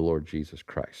to the Lord Jesus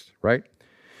Christ, right?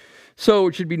 So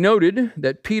it should be noted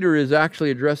that Peter is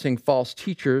actually addressing false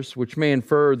teachers, which may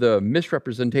infer the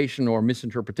misrepresentation or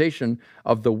misinterpretation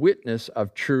of the witness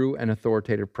of true and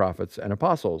authoritative prophets and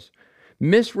apostles.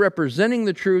 Misrepresenting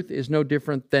the truth is no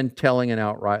different than telling an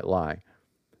outright lie.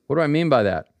 What do I mean by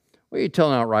that? Well, you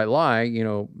tell an outright lie,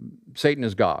 Satan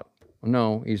is God.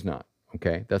 No, he's not.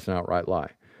 Okay, that's an outright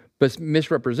lie. But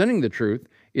misrepresenting the truth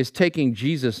is taking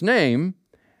Jesus' name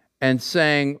and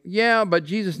saying, yeah, but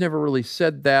Jesus never really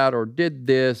said that or did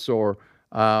this, or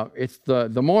it's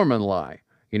the Mormon lie.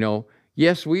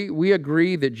 Yes, we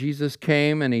agree that Jesus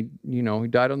came and he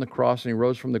died on the cross and he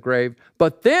rose from the grave,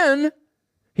 but then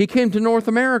he came to North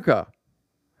America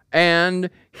and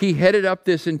he headed up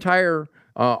this entire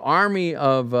army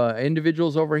of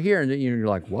individuals over here, and you're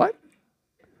like, what?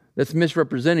 That's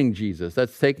misrepresenting Jesus.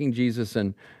 That's taking Jesus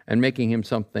and making him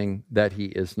something that he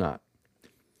is not.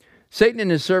 Satan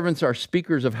and his servants are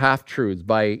speakers of half-truths.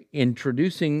 By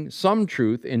introducing some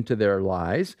truth into their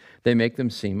lies, they make them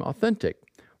seem authentic.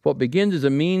 What begins as a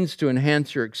means to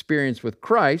enhance your experience with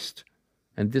Christ,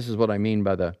 and this is what I mean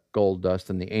by the gold dust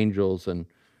and the angels and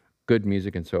good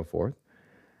music and so forth,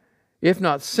 if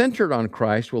not centered on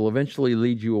Christ, will eventually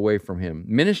lead you away from him.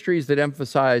 Ministries that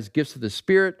emphasize gifts of the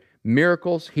Spirit,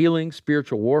 miracles, healing,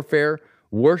 spiritual warfare,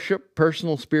 worship,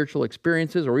 personal spiritual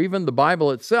experiences, or even the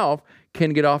Bible itself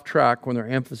can get off track when their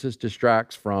emphasis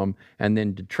distracts from and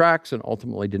then detracts and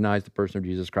ultimately denies the person of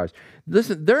Jesus Christ.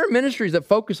 Listen, there are ministries that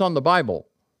focus on the Bible,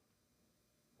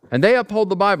 and they uphold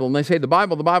the Bible, and they say the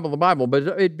Bible, the Bible, the Bible, but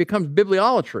it becomes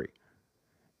bibliolatry.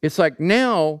 It's like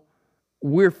now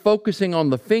we're focusing on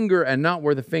the finger and not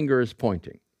where the finger is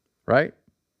pointing, right?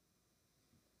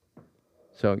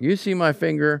 So you see my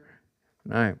finger,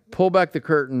 and I pull back the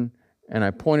curtain, and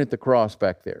I point at the cross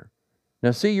back there.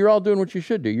 Now see, you're all doing what you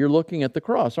should do. You're looking at the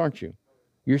cross, aren't you?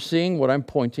 You're seeing what I'm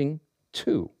pointing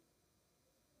to.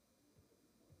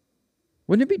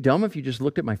 Wouldn't it be dumb if you just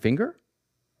looked at my finger?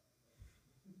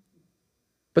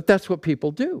 But that's what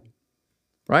people do,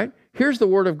 right? Here's the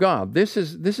Word of God. This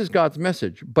is God's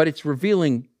message, but it's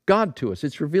revealing God to us.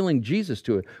 It's revealing Jesus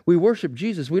to us. We worship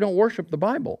Jesus. We don't worship the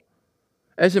Bible.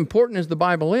 As important as the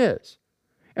Bible is.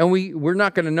 And we're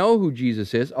not going to know who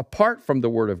Jesus is apart from the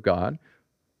Word of God,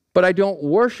 but I don't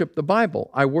worship the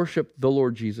Bible. I worship the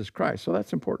Lord Jesus Christ. So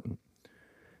that's important.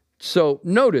 So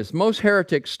notice, most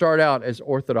heretics start out as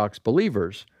Orthodox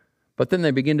believers, but then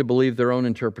they begin to believe their own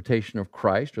interpretation of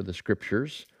Christ or the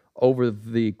Scriptures over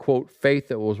the, quote, faith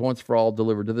that was once for all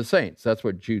delivered to the saints. That's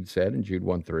what Jude said in Jude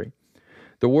 1:3.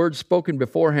 The words spoken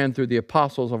beforehand through the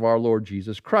apostles of our Lord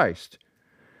Jesus Christ.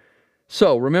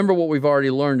 So remember what we've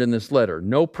already learned in this letter.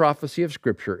 No prophecy of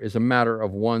Scripture is a matter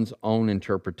of one's own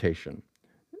interpretation.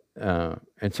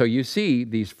 And so you see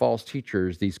these false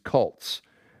teachers, these cults,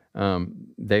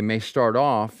 they may start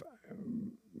off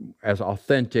as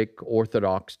authentic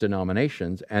Orthodox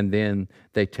denominations, and then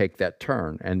they take that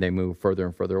turn and they move further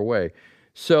and further away.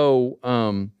 So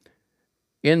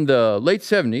in the late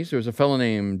 70s, there was a fellow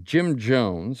named Jim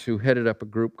Jones who headed up a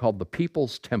group called the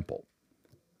People's Temple.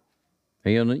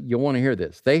 And you'll want to hear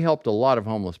this. They helped a lot of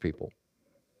homeless people.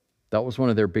 That was one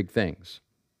of their big things.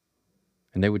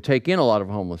 And they would take in a lot of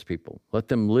homeless people, let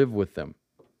them live with them,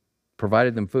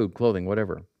 provided them food, clothing,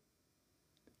 whatever.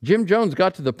 Jim Jones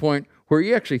got to the point where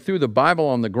he actually threw the Bible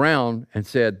on the ground and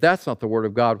said, that's not the Word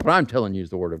of God. What I'm telling you is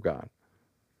the Word of God.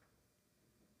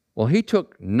 Well, he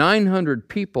took 900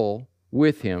 people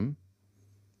with him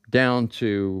down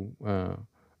to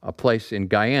a place in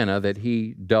Guyana that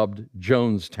he dubbed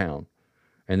Jonestown.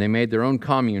 And they made their own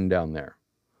commune down there.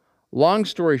 Long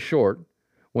story short,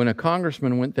 when a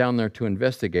congressman went down there to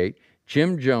investigate,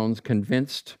 Jim Jones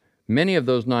convinced many of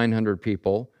those 900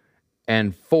 people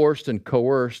and forced and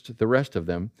coerced the rest of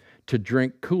them to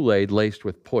drink Kool-Aid laced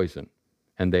with poison.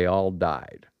 And they all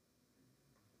died.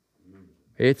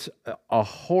 It's a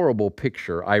horrible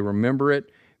picture. I remember it.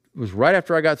 It was right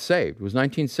after I got saved. It was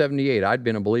 1978. I'd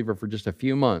been a believer for just a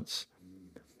few months.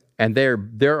 And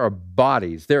there are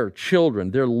bodies, there are children,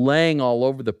 they're laying all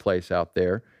over the place out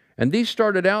there. And these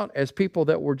started out as people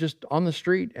that were just on the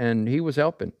street and he was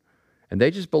helping. And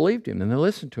they just believed him and they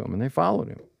listened to him and they followed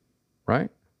him, right?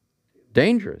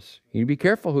 Dangerous. You be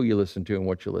careful who you listen to and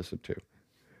what you listen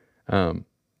to.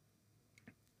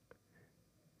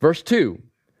 Verse 2,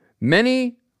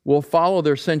 many will follow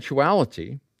their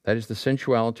sensuality, that is the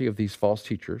sensuality of these false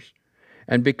teachers,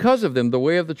 and because of them the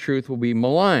way of the truth will be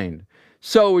maligned.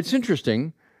 So it's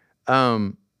interesting,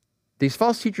 these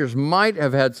false teachers might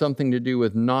have had something to do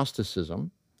with Gnosticism.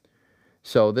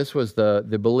 So this was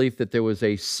the belief that there was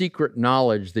a secret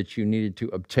knowledge that you needed to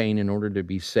obtain in order to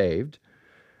be saved.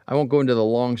 I won't go into the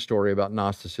long story about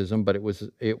Gnosticism, but it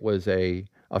was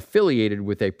affiliated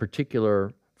with a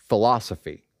particular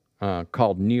philosophy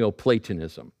called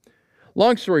Neoplatonism.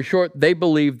 Long story short, they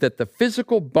believed that the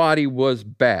physical body was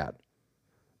bad,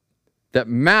 that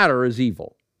matter is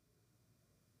evil,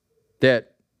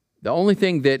 that the only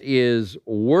thing that is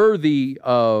worthy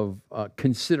of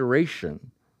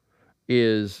consideration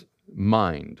is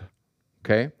mind,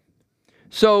 okay?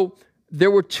 So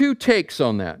there were two takes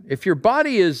on that. If your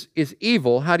body is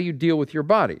evil, how do you deal with your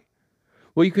body?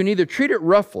 Well, you can either treat it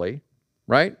roughly,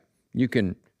 right? You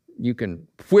can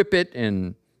whip it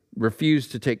and refuse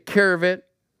to take care of it,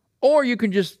 or you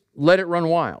can just let it run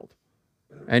wild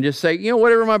and just say,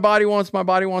 whatever my body wants,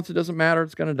 it doesn't matter,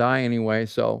 it's going to die anyway.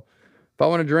 So if I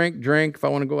want to drink, drink. If I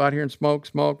want to go out here and smoke,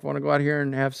 smoke. If I want to go out here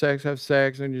and have sex, have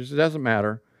sex. And it doesn't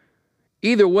matter.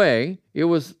 Either way, it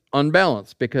was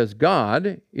unbalanced because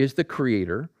God is the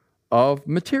creator of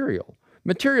material.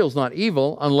 Material is not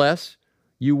evil unless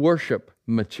you worship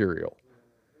material.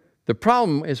 The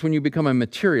problem is when you become a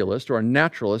materialist or a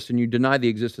naturalist and you deny the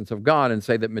existence of God and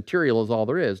say that material is all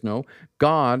there is. No,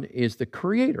 God is the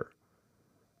creator.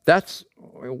 That's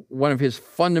one of his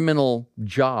fundamental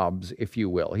jobs, if you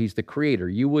will. He's the creator.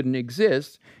 You wouldn't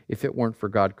exist if it weren't for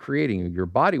God creating you. Your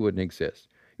body wouldn't exist.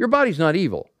 Your body's not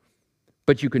evil,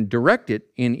 but you can direct it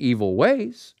in evil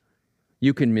ways.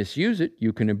 You can misuse it.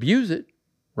 You can abuse it,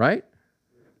 right?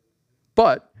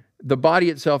 But the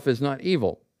body itself is not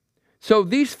evil. So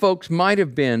these folks might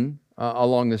have been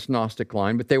along this Gnostic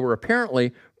line, but they were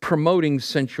apparently promoting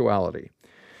sensuality.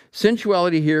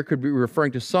 Sensuality here could be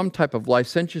referring to some type of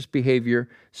licentious behavior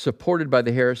supported by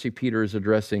the heresy Peter is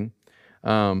addressing.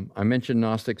 I mentioned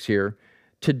Gnostics here.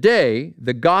 Today,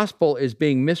 the gospel is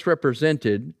being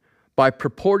misrepresented by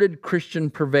purported Christian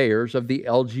purveyors of the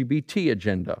LGBT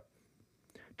agenda.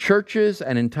 Churches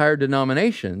and entire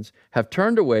denominations have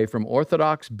turned away from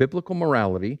orthodox biblical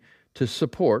morality to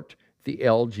support the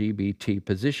LGBT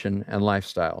position and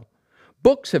lifestyle.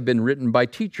 Books have been written by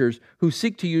teachers who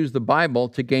seek to use the Bible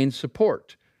to gain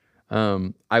support.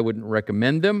 I wouldn't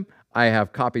recommend them. I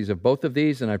have copies of both of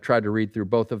these, and I've tried to read through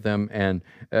both of them, and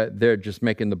they're just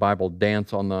making the Bible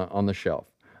dance on the shelf.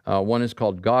 One is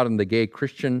called God and the Gay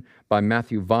Christian by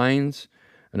Matthew Vines.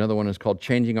 Another one is called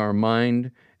Changing Our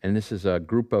Mind, and this is a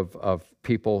group of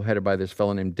people headed by this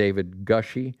fellow named David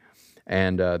Gushee,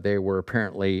 and they were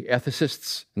apparently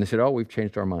ethicists, and they said, we've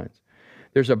changed our minds.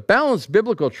 There's a balanced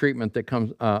biblical treatment that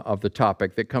comes of the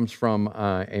topic that comes from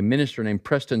a minister named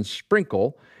Preston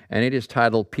Sprinkle, and it is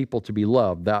titled People to be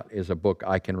Loved. That is a book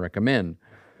I can recommend.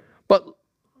 But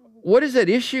what is at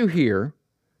issue here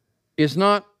is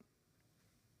not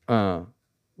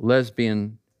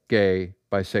lesbian, gay,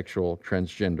 bisexual,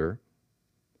 transgender.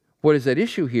 What is at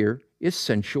issue here is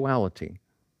sensuality.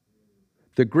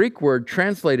 The Greek word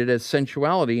translated as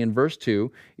sensuality in verse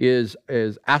 2 is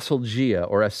aselgia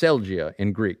or aselgia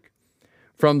in Greek.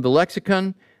 From the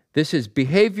lexicon, this is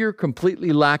behavior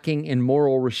completely lacking in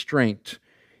moral restraint,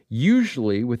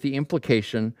 usually with the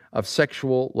implication of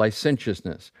sexual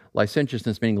licentiousness.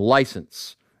 Licentiousness meaning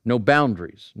license, no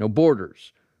boundaries, no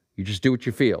borders. You just do what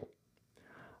you feel.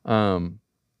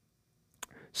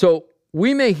 So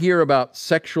we may hear about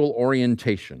sexual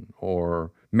orientation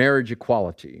or marriage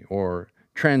equality or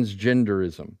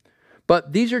transgenderism,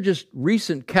 but these are just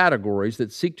recent categories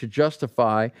that seek to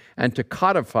justify and to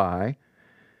codify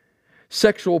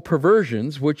sexual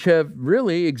perversions which have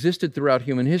really existed throughout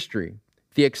human history,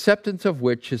 the acceptance of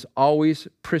which has always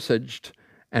presaged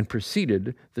and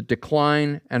preceded the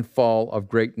decline and fall of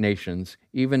great nations,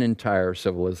 even entire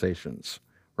civilizations,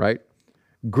 right?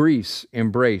 Greece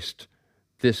embraced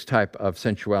this type of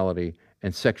sensuality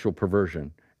and sexual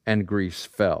perversion, and Greece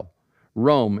fell.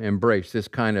 Rome embraced this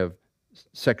kind of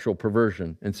sexual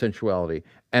perversion and sensuality,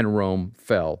 and Rome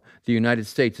fell. The United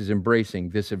States is embracing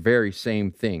this very same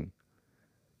thing.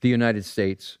 The United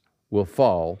States will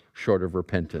fall short of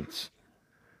repentance.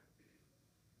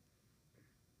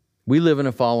 We live in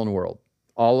a fallen world.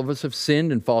 All of us have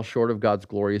sinned and fall short of God's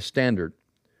glorious standard.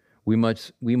 We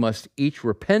must each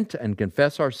repent and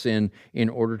confess our sin in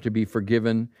order to be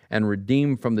forgiven and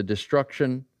redeemed from the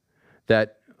destruction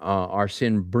that our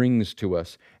sin brings to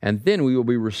us. And then we will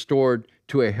be restored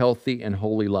to a healthy and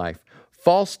holy life.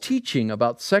 False teaching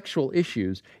about sexual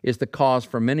issues is the cause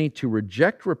for many to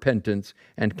reject repentance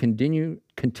and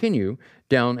continue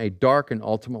down a dark and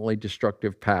ultimately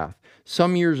destructive path.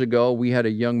 Some years ago, we had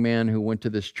a young man who went to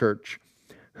this church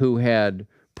who had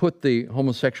put the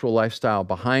homosexual lifestyle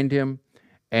behind him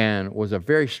and was a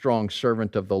very strong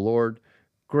servant of the Lord.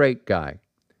 Great guy.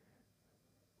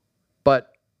 But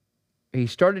he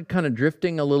started kind of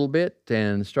drifting a little bit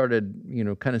and started,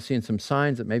 kind of seeing some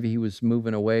signs that maybe he was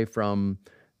moving away from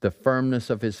the firmness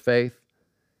of his faith.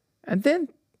 And then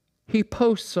he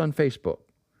posts on Facebook.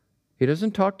 He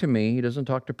doesn't talk to me. He doesn't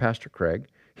talk to Pastor Craig.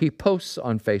 He posts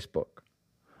on Facebook.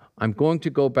 I'm going to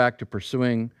go back to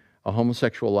pursuing a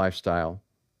homosexual lifestyle,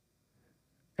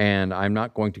 and I'm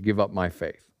not going to give up my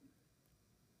faith.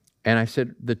 And I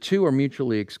said, the two are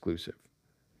mutually exclusive.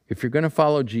 If you're going to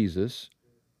follow Jesus,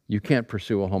 you can't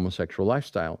pursue a homosexual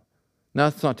lifestyle. Now,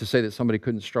 that's not to say that somebody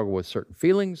couldn't struggle with certain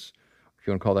feelings, if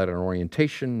you want to call that an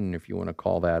orientation, if you want to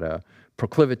call that a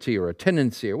proclivity or a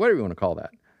tendency or whatever you want to call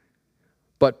that.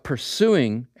 But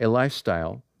pursuing a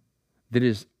lifestyle that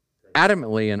is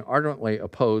adamantly and ardently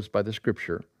opposed by the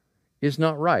Scripture is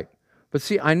not right. But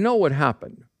see, I know what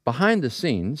happened. Behind the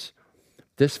scenes,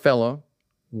 this fellow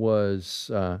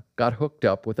got hooked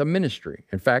up with a ministry.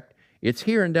 In fact, it's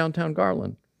here in downtown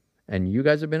Garland, and you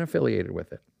guys have been affiliated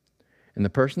with it. And the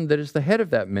person that is the head of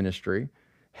that ministry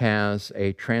has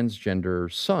a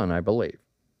transgender son, I believe,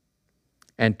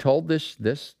 and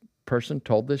this person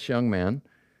told this young man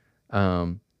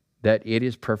that it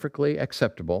is perfectly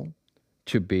acceptable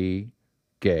to be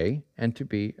gay and to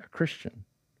be a Christian.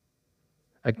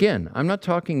 Again, I'm not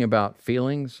talking about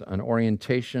feelings, an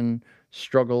orientation,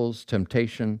 struggles,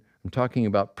 temptation. I'm talking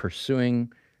about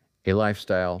pursuing a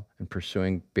lifestyle and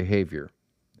pursuing behavior.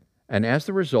 And as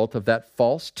the result of that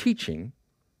false teaching,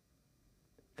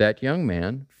 that young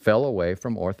man fell away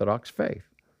from Orthodox faith.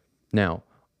 Now,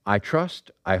 I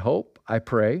trust, I hope, I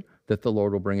pray that the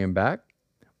Lord will bring him back.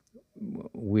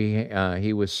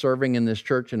 He was serving in this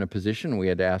church in a position. We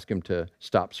had to ask him to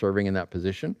stop serving in that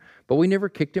position, but we never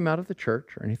kicked him out of the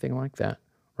church or anything like that,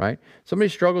 right? Somebody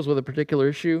struggles with a particular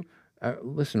issue,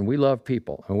 Listen, we love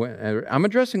people. I'm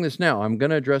addressing this now. I'm going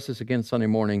to address this again Sunday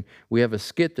morning. We have a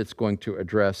skit that's going to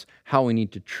address how we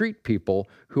need to treat people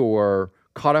who are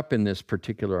caught up in this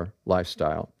particular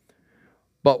lifestyle.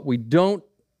 But we don't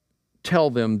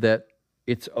tell them that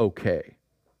it's okay.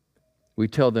 We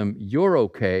tell them, you're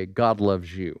okay, God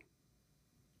loves you.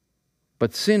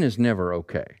 But sin is never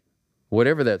okay.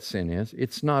 Whatever that sin is,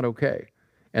 it's not okay.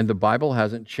 And the Bible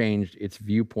hasn't changed its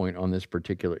viewpoint on this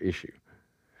particular issue.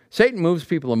 Satan moves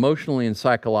people emotionally and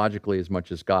psychologically as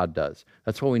much as God does.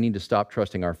 That's why we need to stop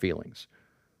trusting our feelings,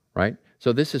 right?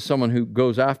 So this is someone who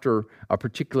goes after a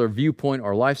particular viewpoint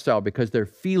or lifestyle because their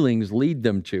feelings lead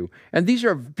them to. And these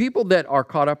are people that are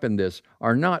caught up in this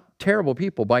are not terrible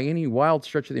people by any wild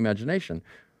stretch of the imagination,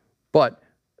 but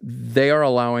they are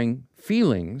allowing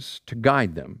feelings to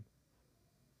guide them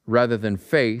rather than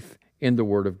faith in the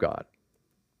Word of God,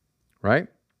 right?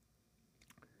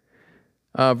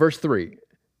 Verse 3,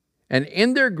 and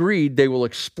in their greed they will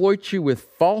exploit you with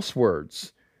false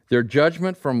words. Their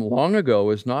judgment from long ago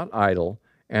is not idle,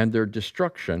 and their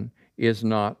destruction is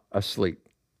not asleep.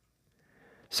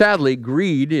 Sadly,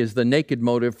 greed is the naked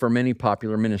motive for many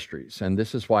popular ministries, and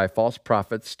this is why false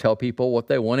prophets tell people what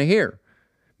they want to hear.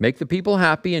 Make the people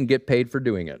happy and get paid for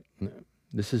doing it.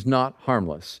 This is not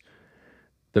harmless.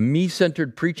 The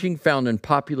me-centered preaching found in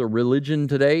popular religion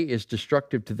today is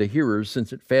destructive to the hearers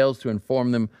since it fails to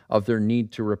inform them of their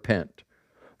need to repent.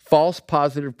 False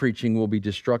positive preaching will be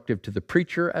destructive to the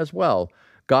preacher as well.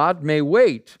 God may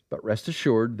wait, but rest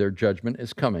assured their judgment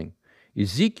is coming.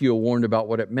 Ezekiel warned about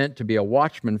what it meant to be a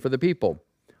watchman for the people.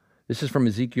 This is from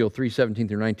Ezekiel 3:17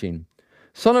 through 19.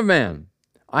 Son of man,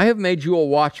 I have made you a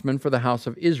watchman for the house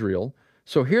of Israel,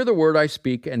 so hear the word I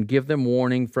speak and give them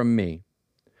warning from me.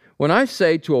 When I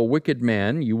say to a wicked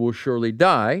man, you will surely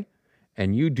die,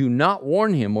 and you do not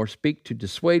warn him or speak to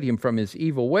dissuade him from his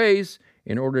evil ways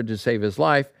in order to save his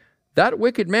life, that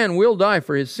wicked man will die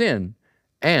for his sin,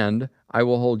 and I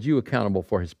will hold you accountable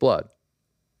for his blood.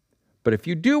 But if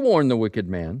you do warn the wicked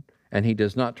man, and he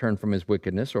does not turn from his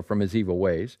wickedness or from his evil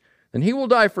ways, then he will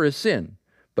die for his sin,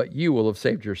 but you will have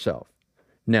saved yourself.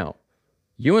 Now,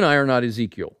 you and I are not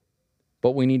Ezekiel,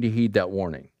 but we need to heed that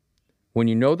warning. When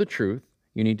you know the truth,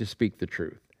 you need to speak the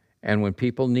truth. And when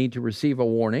people need to receive a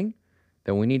warning,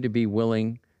 then we need to be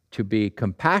willing to be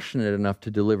compassionate enough to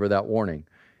deliver that warning.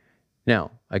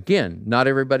 Now, again, not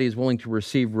everybody is willing to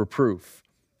receive reproof,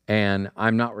 and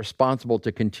I'm not responsible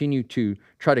to continue to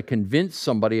try to convince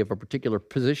somebody of a particular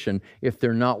position if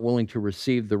they're not willing to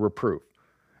receive the reproof.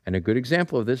 And a good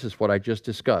example of this is what I just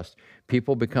discussed.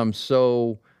 People become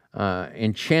so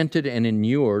enchanted and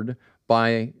inured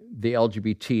by the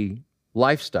LGBT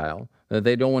lifestyle that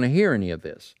they don't want to hear any of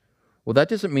this. Well, that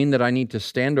doesn't mean that I need to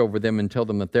stand over them and tell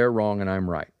them that they're wrong and I'm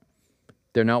right. If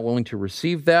they're not willing to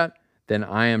receive that, then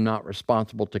I am not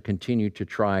responsible to continue to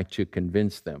try to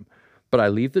convince them. But I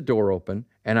leave the door open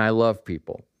and I love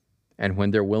people. And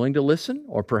when they're willing to listen,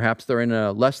 or perhaps they're in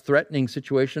a less threatening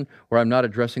situation where I'm not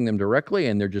addressing them directly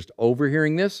and they're just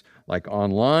overhearing this, like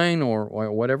online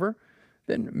or whatever,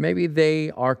 then maybe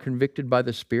they are convicted by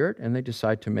the Spirit and they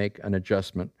decide to make an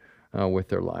adjustment with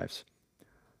their lives.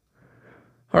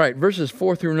 All right, verses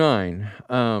 4 through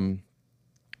 9.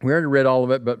 We already read all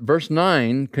of it, but verse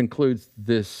 9 concludes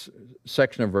this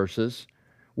section of verses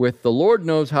with, the Lord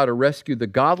knows how to rescue the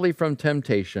godly from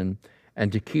temptation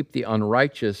and to keep the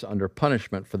unrighteous under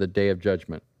punishment for the day of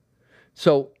judgment.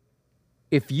 So,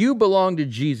 if you belong to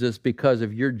Jesus because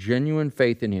of your genuine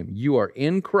faith in Him, you are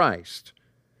in Christ,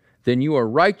 then you are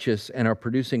righteous and are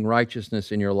producing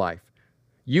righteousness in your life.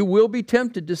 You will be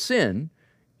tempted to sin,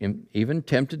 even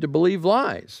tempted to believe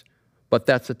lies, but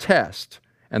that's a test,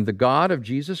 and the God of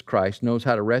Jesus Christ knows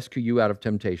how to rescue you out of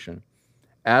temptation.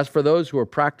 As for those who are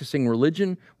practicing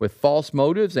religion with false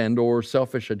motives and or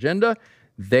selfish agenda,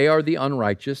 they are the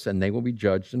unrighteous and they will be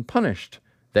judged and punished.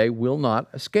 They will not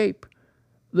escape.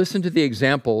 Listen to the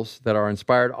examples that our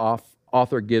inspired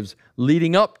author gives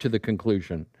leading up to the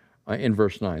conclusion in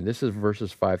verse 9. This is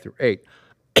verses 5 through 8.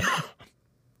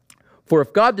 For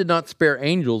if God did not spare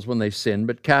angels when they sinned,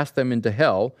 but cast them into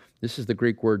hell, this is the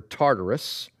Greek word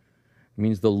Tartarus, it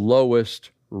means the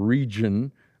lowest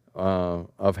region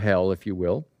of hell, if you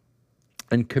will,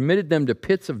 and committed them to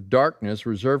pits of darkness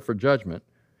reserved for judgment,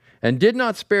 and did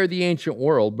not spare the ancient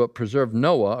world, but preserved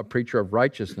Noah, a preacher of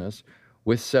righteousness,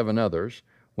 with 7 others,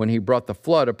 when he brought the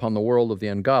flood upon the world of the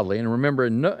ungodly. And remember,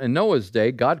 in Noah's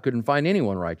day, God couldn't find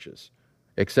anyone righteous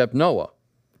except Noah.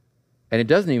 And it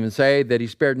doesn't even say that he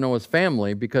spared Noah's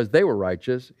family because they were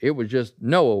righteous. It was just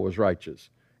Noah was righteous.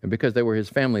 And because they were his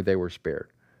family, they were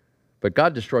spared. But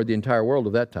God destroyed the entire world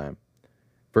at that time.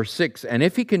 Verse 6, and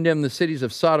if he condemned the cities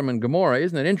of Sodom and Gomorrah,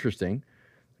 isn't that interesting?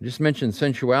 I just mentioned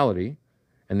sensuality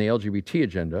and the LGBT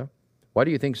agenda. Why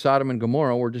do you think Sodom and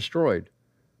Gomorrah were destroyed?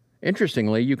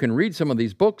 Interestingly, you can read some of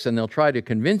these books and they'll try to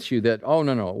convince you that, oh,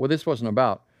 no, well, this wasn't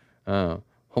about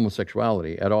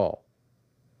homosexuality at all.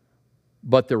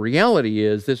 But the reality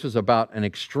is this was about an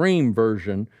extreme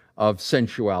version of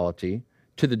sensuality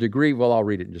to the degree, well, I'll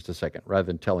read it in just a second rather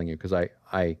than telling you because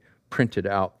I printed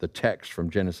out the text from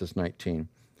Genesis 19.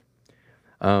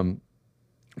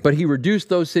 But he reduced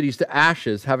those cities to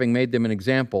ashes, having made them an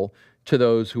example to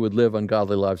those who would live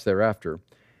ungodly lives thereafter.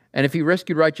 And if he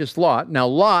rescued righteous Lot, now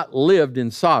Lot lived in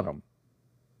Sodom.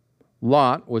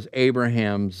 Lot was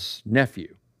Abraham's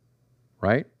nephew,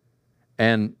 right?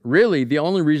 And really, the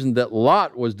only reason that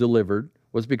Lot was delivered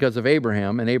was because of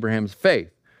Abraham and Abraham's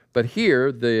faith. But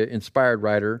here, the inspired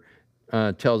writer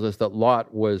tells us that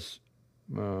Lot was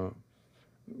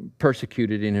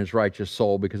persecuted in his righteous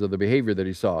soul because of the behavior that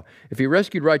he saw. If he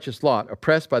rescued righteous Lot,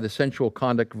 oppressed by the sensual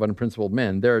conduct of unprincipled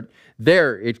men,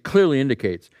 there it clearly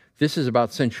indicates this is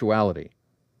about sensuality.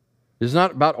 This is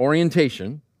not about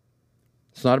orientation.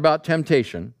 It's not about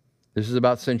temptation. This is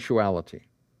about sensuality,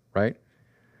 right?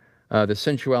 The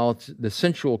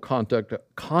sensual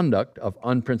conduct of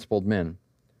unprincipled men.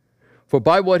 For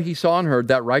by what he saw and heard,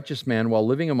 that righteous man, while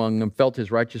living among them, felt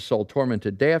his righteous soul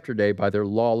tormented day after day by their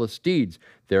lawless deeds.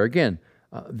 There again,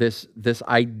 this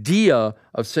idea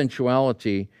of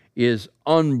sensuality is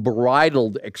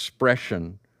unbridled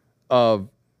expression of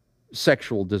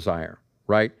sexual desire,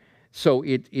 right? So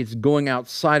it's going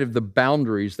outside of the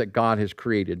boundaries that God has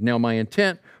created. Now, my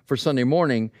intent for Sunday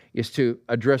morning is to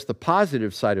address the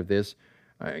positive side of this.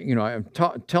 I'm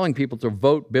telling people to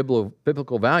vote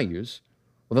biblical values.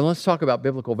 Well, then let's talk about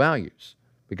biblical values,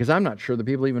 because I'm not sure that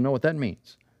people even know what that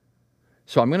means.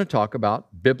 So I'm going to talk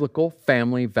about biblical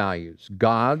family values,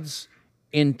 God's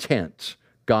intent,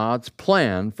 God's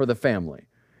plan for the family.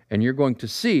 And you're going to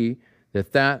see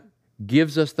that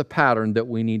gives us the pattern that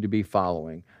we need to be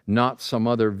following, not some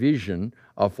other vision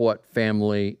of what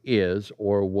family is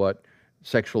or what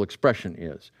sexual expression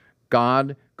is.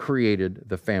 God created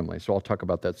the family. So I'll talk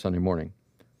about that Sunday morning.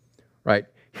 Right.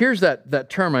 Here's that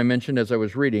term I mentioned as I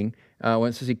was reading. When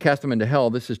it says he cast them into hell,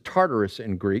 this is Tartarus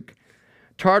in Greek.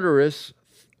 Tartarus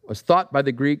was thought by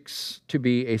the Greeks to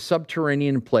be a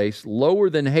subterranean place lower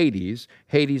than Hades.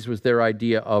 Hades was their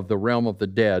idea of the realm of the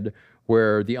dead,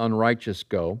 where the unrighteous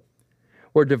go,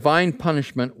 where divine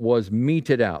punishment was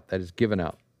meted out, that is, given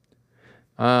out.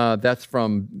 That's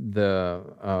from the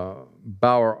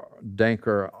Bauer,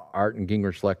 Danker, Art and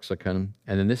Gingrich lexicon,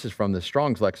 and then this is from the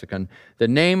Strong's lexicon. The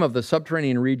name of the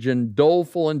subterranean region,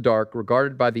 doleful and dark,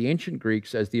 regarded by the ancient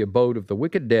Greeks as the abode of the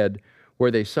wicked dead,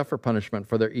 where they suffer punishment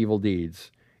for their evil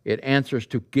deeds. It answers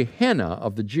to Gehenna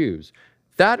of the Jews.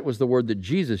 That was the word that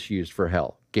Jesus used for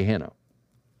hell, Gehenna.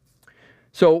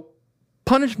 So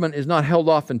punishment is not held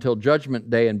off until Judgment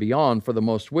Day and beyond for the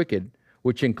most wicked,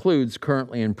 which includes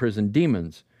currently imprisoned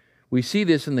demons. We see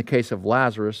this in the case of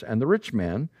Lazarus and the rich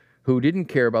man, who didn't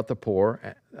care about the poor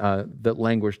that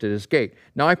languished at his gate.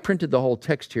 Now, I printed the whole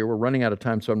text here. We're running out of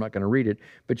time, so I'm not going to read it.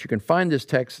 But you can find this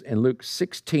text in Luke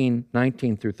 16,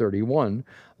 19 through 31.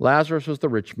 Lazarus was the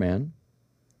rich man.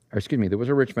 There was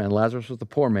a rich man. Lazarus was the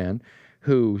poor man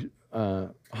who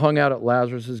hung out at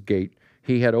Lazarus' gate.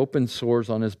 He had open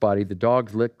sores on his body. The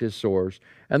dogs licked his sores.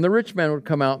 And the rich man would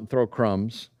come out and throw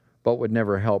crumbs, but would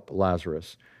never help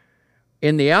Lazarus.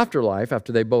 In the afterlife,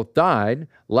 after they both died,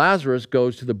 Lazarus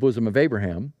goes to the bosom of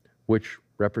Abraham, which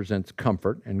represents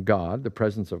comfort and God, the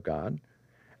presence of God.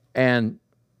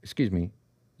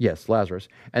 Lazarus.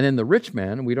 And then the rich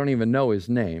man, we don't even know his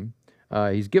name.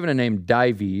 He's given a name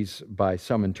Dives by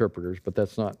some interpreters, but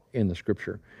that's not in the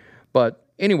scripture. But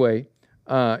anyway,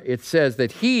 it says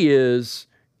that he is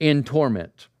in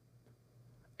torment.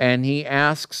 And he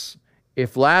asks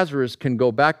if Lazarus can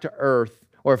go back to earth,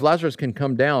 or if Lazarus can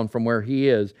come down from where he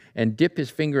is and dip his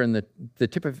finger in the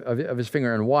tip of his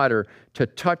finger in water to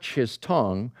touch his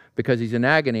tongue, because he's in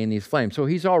agony in these flames. So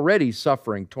he's already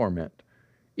suffering torment,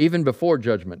 even before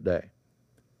Judgment Day.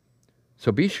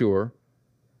 So be sure,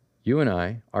 you and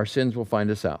I, our sins will find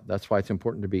us out. That's why it's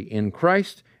important to be in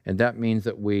Christ, and that means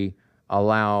that we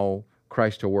allow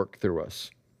Christ to work through us.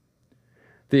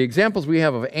 The examples we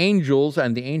have of angels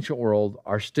and the ancient world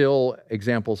are still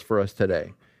examples for us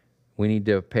today. We need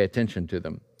to pay attention to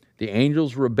them. The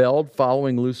angels rebelled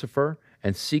following Lucifer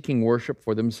and seeking worship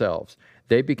for themselves.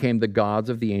 They became the gods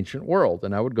of the ancient world.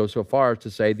 And I would go so far as to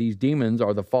say these demons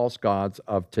are the false gods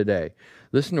of today.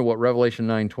 Listen to what Revelation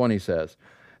 9:20 says.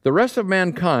 The rest of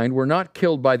mankind were not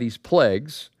killed by these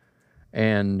plagues.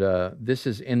 And this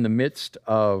is in the midst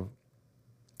of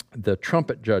the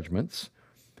trumpet judgments,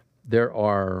 there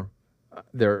are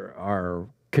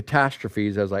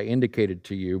catastrophes, as I indicated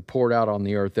to you, poured out on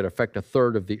the earth that affect a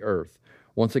third of the earth.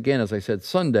 Once again, as I said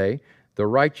Sunday, the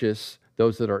righteous,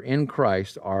 those that are in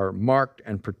Christ, are marked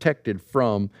and protected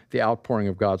from the outpouring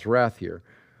of God's wrath here.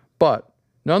 But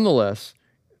nonetheless,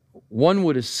 one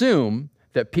would assume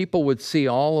that people would see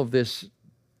all of this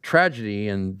tragedy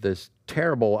and this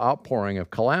terrible outpouring of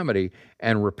calamity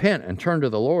and repent and turn to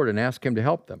the Lord and ask Him to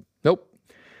help them. Nope.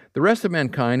 The rest of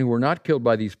mankind who were not killed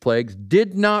by these plagues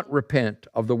did not repent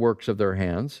of the works of their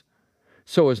hands,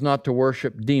 so as not to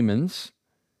worship demons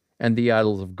and the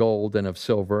idols of gold and of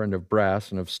silver and of brass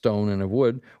and of stone and of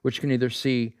wood, which can neither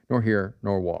see nor hear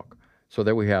nor walk. So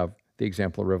there we have the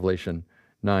example of Revelation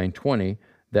 9:20,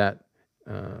 that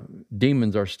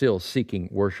demons are still seeking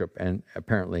worship and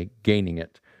apparently gaining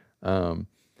it.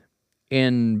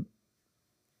 In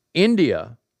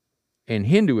India, in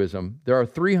Hinduism, there are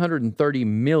 330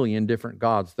 million different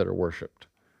gods that are worshipped.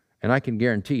 And I can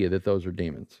guarantee you that those are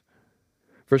demons.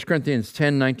 1 Corinthians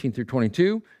 10:19 through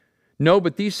 22, no,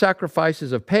 but these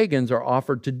sacrifices of pagans are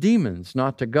offered to demons,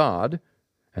 not to God,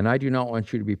 and I do not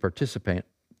want you to be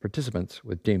participants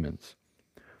with demons.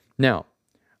 Now,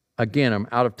 again, I'm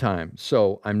out of time,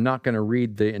 so I'm not going to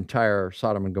read the entire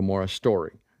Sodom and Gomorrah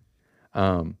story.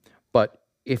 But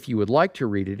if you would like to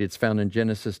read it, it's found in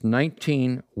Genesis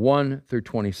 19:1 through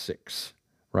 26,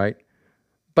 right?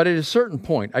 But at a certain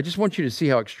point, I just want you to see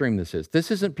how extreme this is.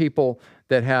 This isn't people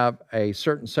that have a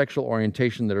certain sexual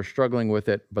orientation that are struggling with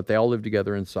it, but they all live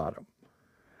together in Sodom.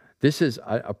 This is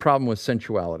a problem with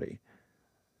sensuality.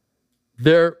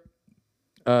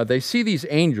 They see these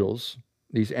angels,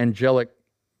 these angelic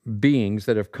beings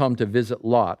that have come to visit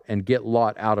Lot and get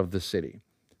Lot out of the city.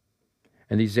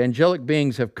 And these angelic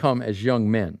beings have come as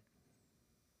young men.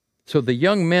 So the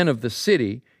young men of the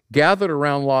city gathered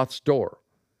around Lot's door.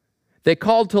 They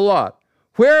called to Lot,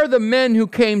 "Where are the men who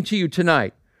came to you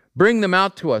tonight? Bring them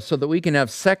out to us so that we can have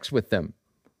sex with them."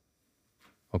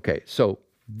 Okay, so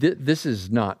this is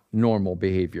not normal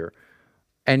behavior.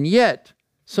 And yet,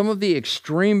 some of the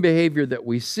extreme behavior that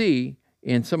we see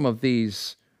in some of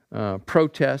these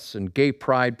protests and gay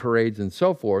pride parades and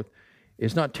so forth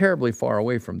is not terribly far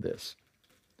away from this.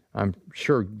 I'm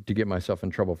sure to get myself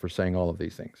in trouble for saying all of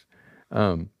these things.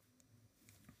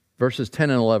 Verses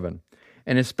 10 and 11.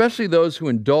 And especially those who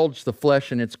indulge the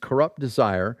flesh in its corrupt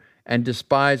desire and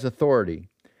despise authority.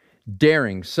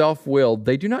 Daring, self-willed,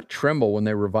 they do not tremble when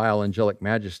they revile angelic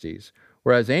majesties,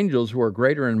 whereas angels who are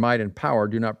greater in might and power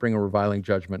do not bring a reviling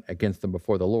judgment against them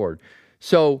before the Lord.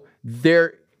 So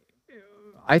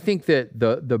I think that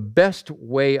the best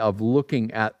way of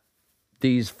looking at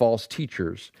these false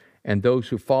teachers and those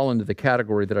who fall into the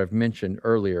category that I've mentioned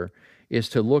earlier is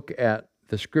to look at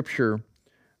the scripture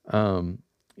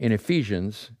in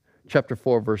Ephesians chapter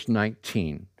 4, verse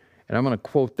 19. And I'm going to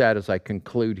quote that as I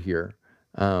conclude here.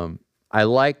 I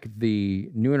like the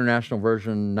New International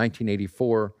Version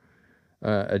 1984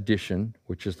 edition,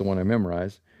 which is the one I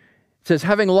memorized. It says,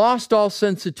 having lost all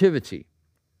sensitivity,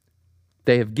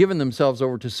 they have given themselves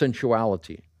over to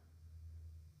sensuality,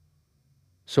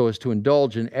 so as to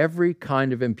indulge in every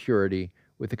kind of impurity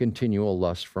with a continual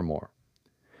lust for more.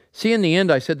 See, in the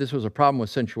end, I said this was a problem with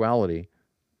sensuality,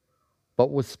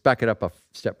 but let's back it up a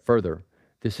step further.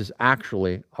 This is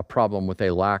actually a problem with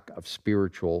a lack of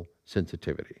spiritual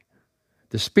sensitivity.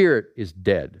 The spirit is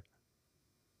dead,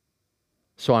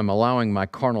 so I'm allowing my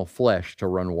carnal flesh to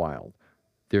run wild.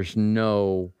 There's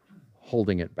no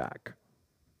holding it back.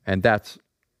 And that's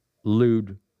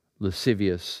lewd,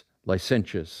 lascivious,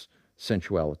 licentious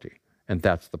sensuality. And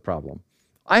that's the problem.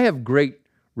 I have great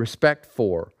respect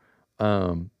for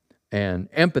and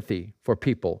empathy for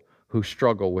people who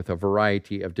struggle with a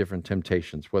variety of different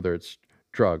temptations, whether it's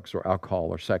drugs or alcohol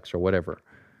or sex or whatever.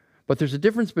 But there's a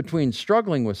difference between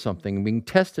struggling with something and being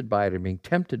tested by it and being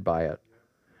tempted by it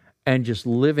and just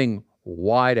living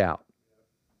wide out.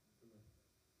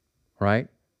 Right?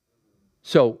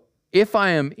 So, if I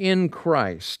am in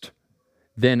Christ,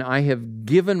 then I have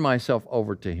given myself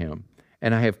over to Him,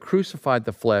 and I have crucified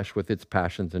the flesh with its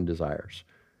passions and desires.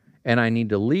 And I need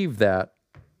to leave that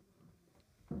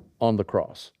on the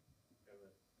cross.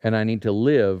 And I need to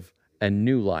live a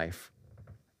new life.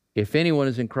 If anyone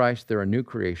is in Christ, they're a new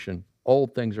creation.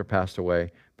 Old things are passed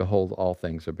away. Behold, all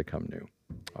things have become new.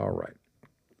 All right.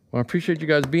 Well, I appreciate you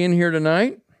guys being here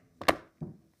tonight.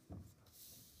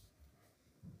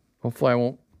 Hopefully I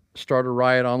won't start a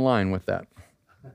riot online with that.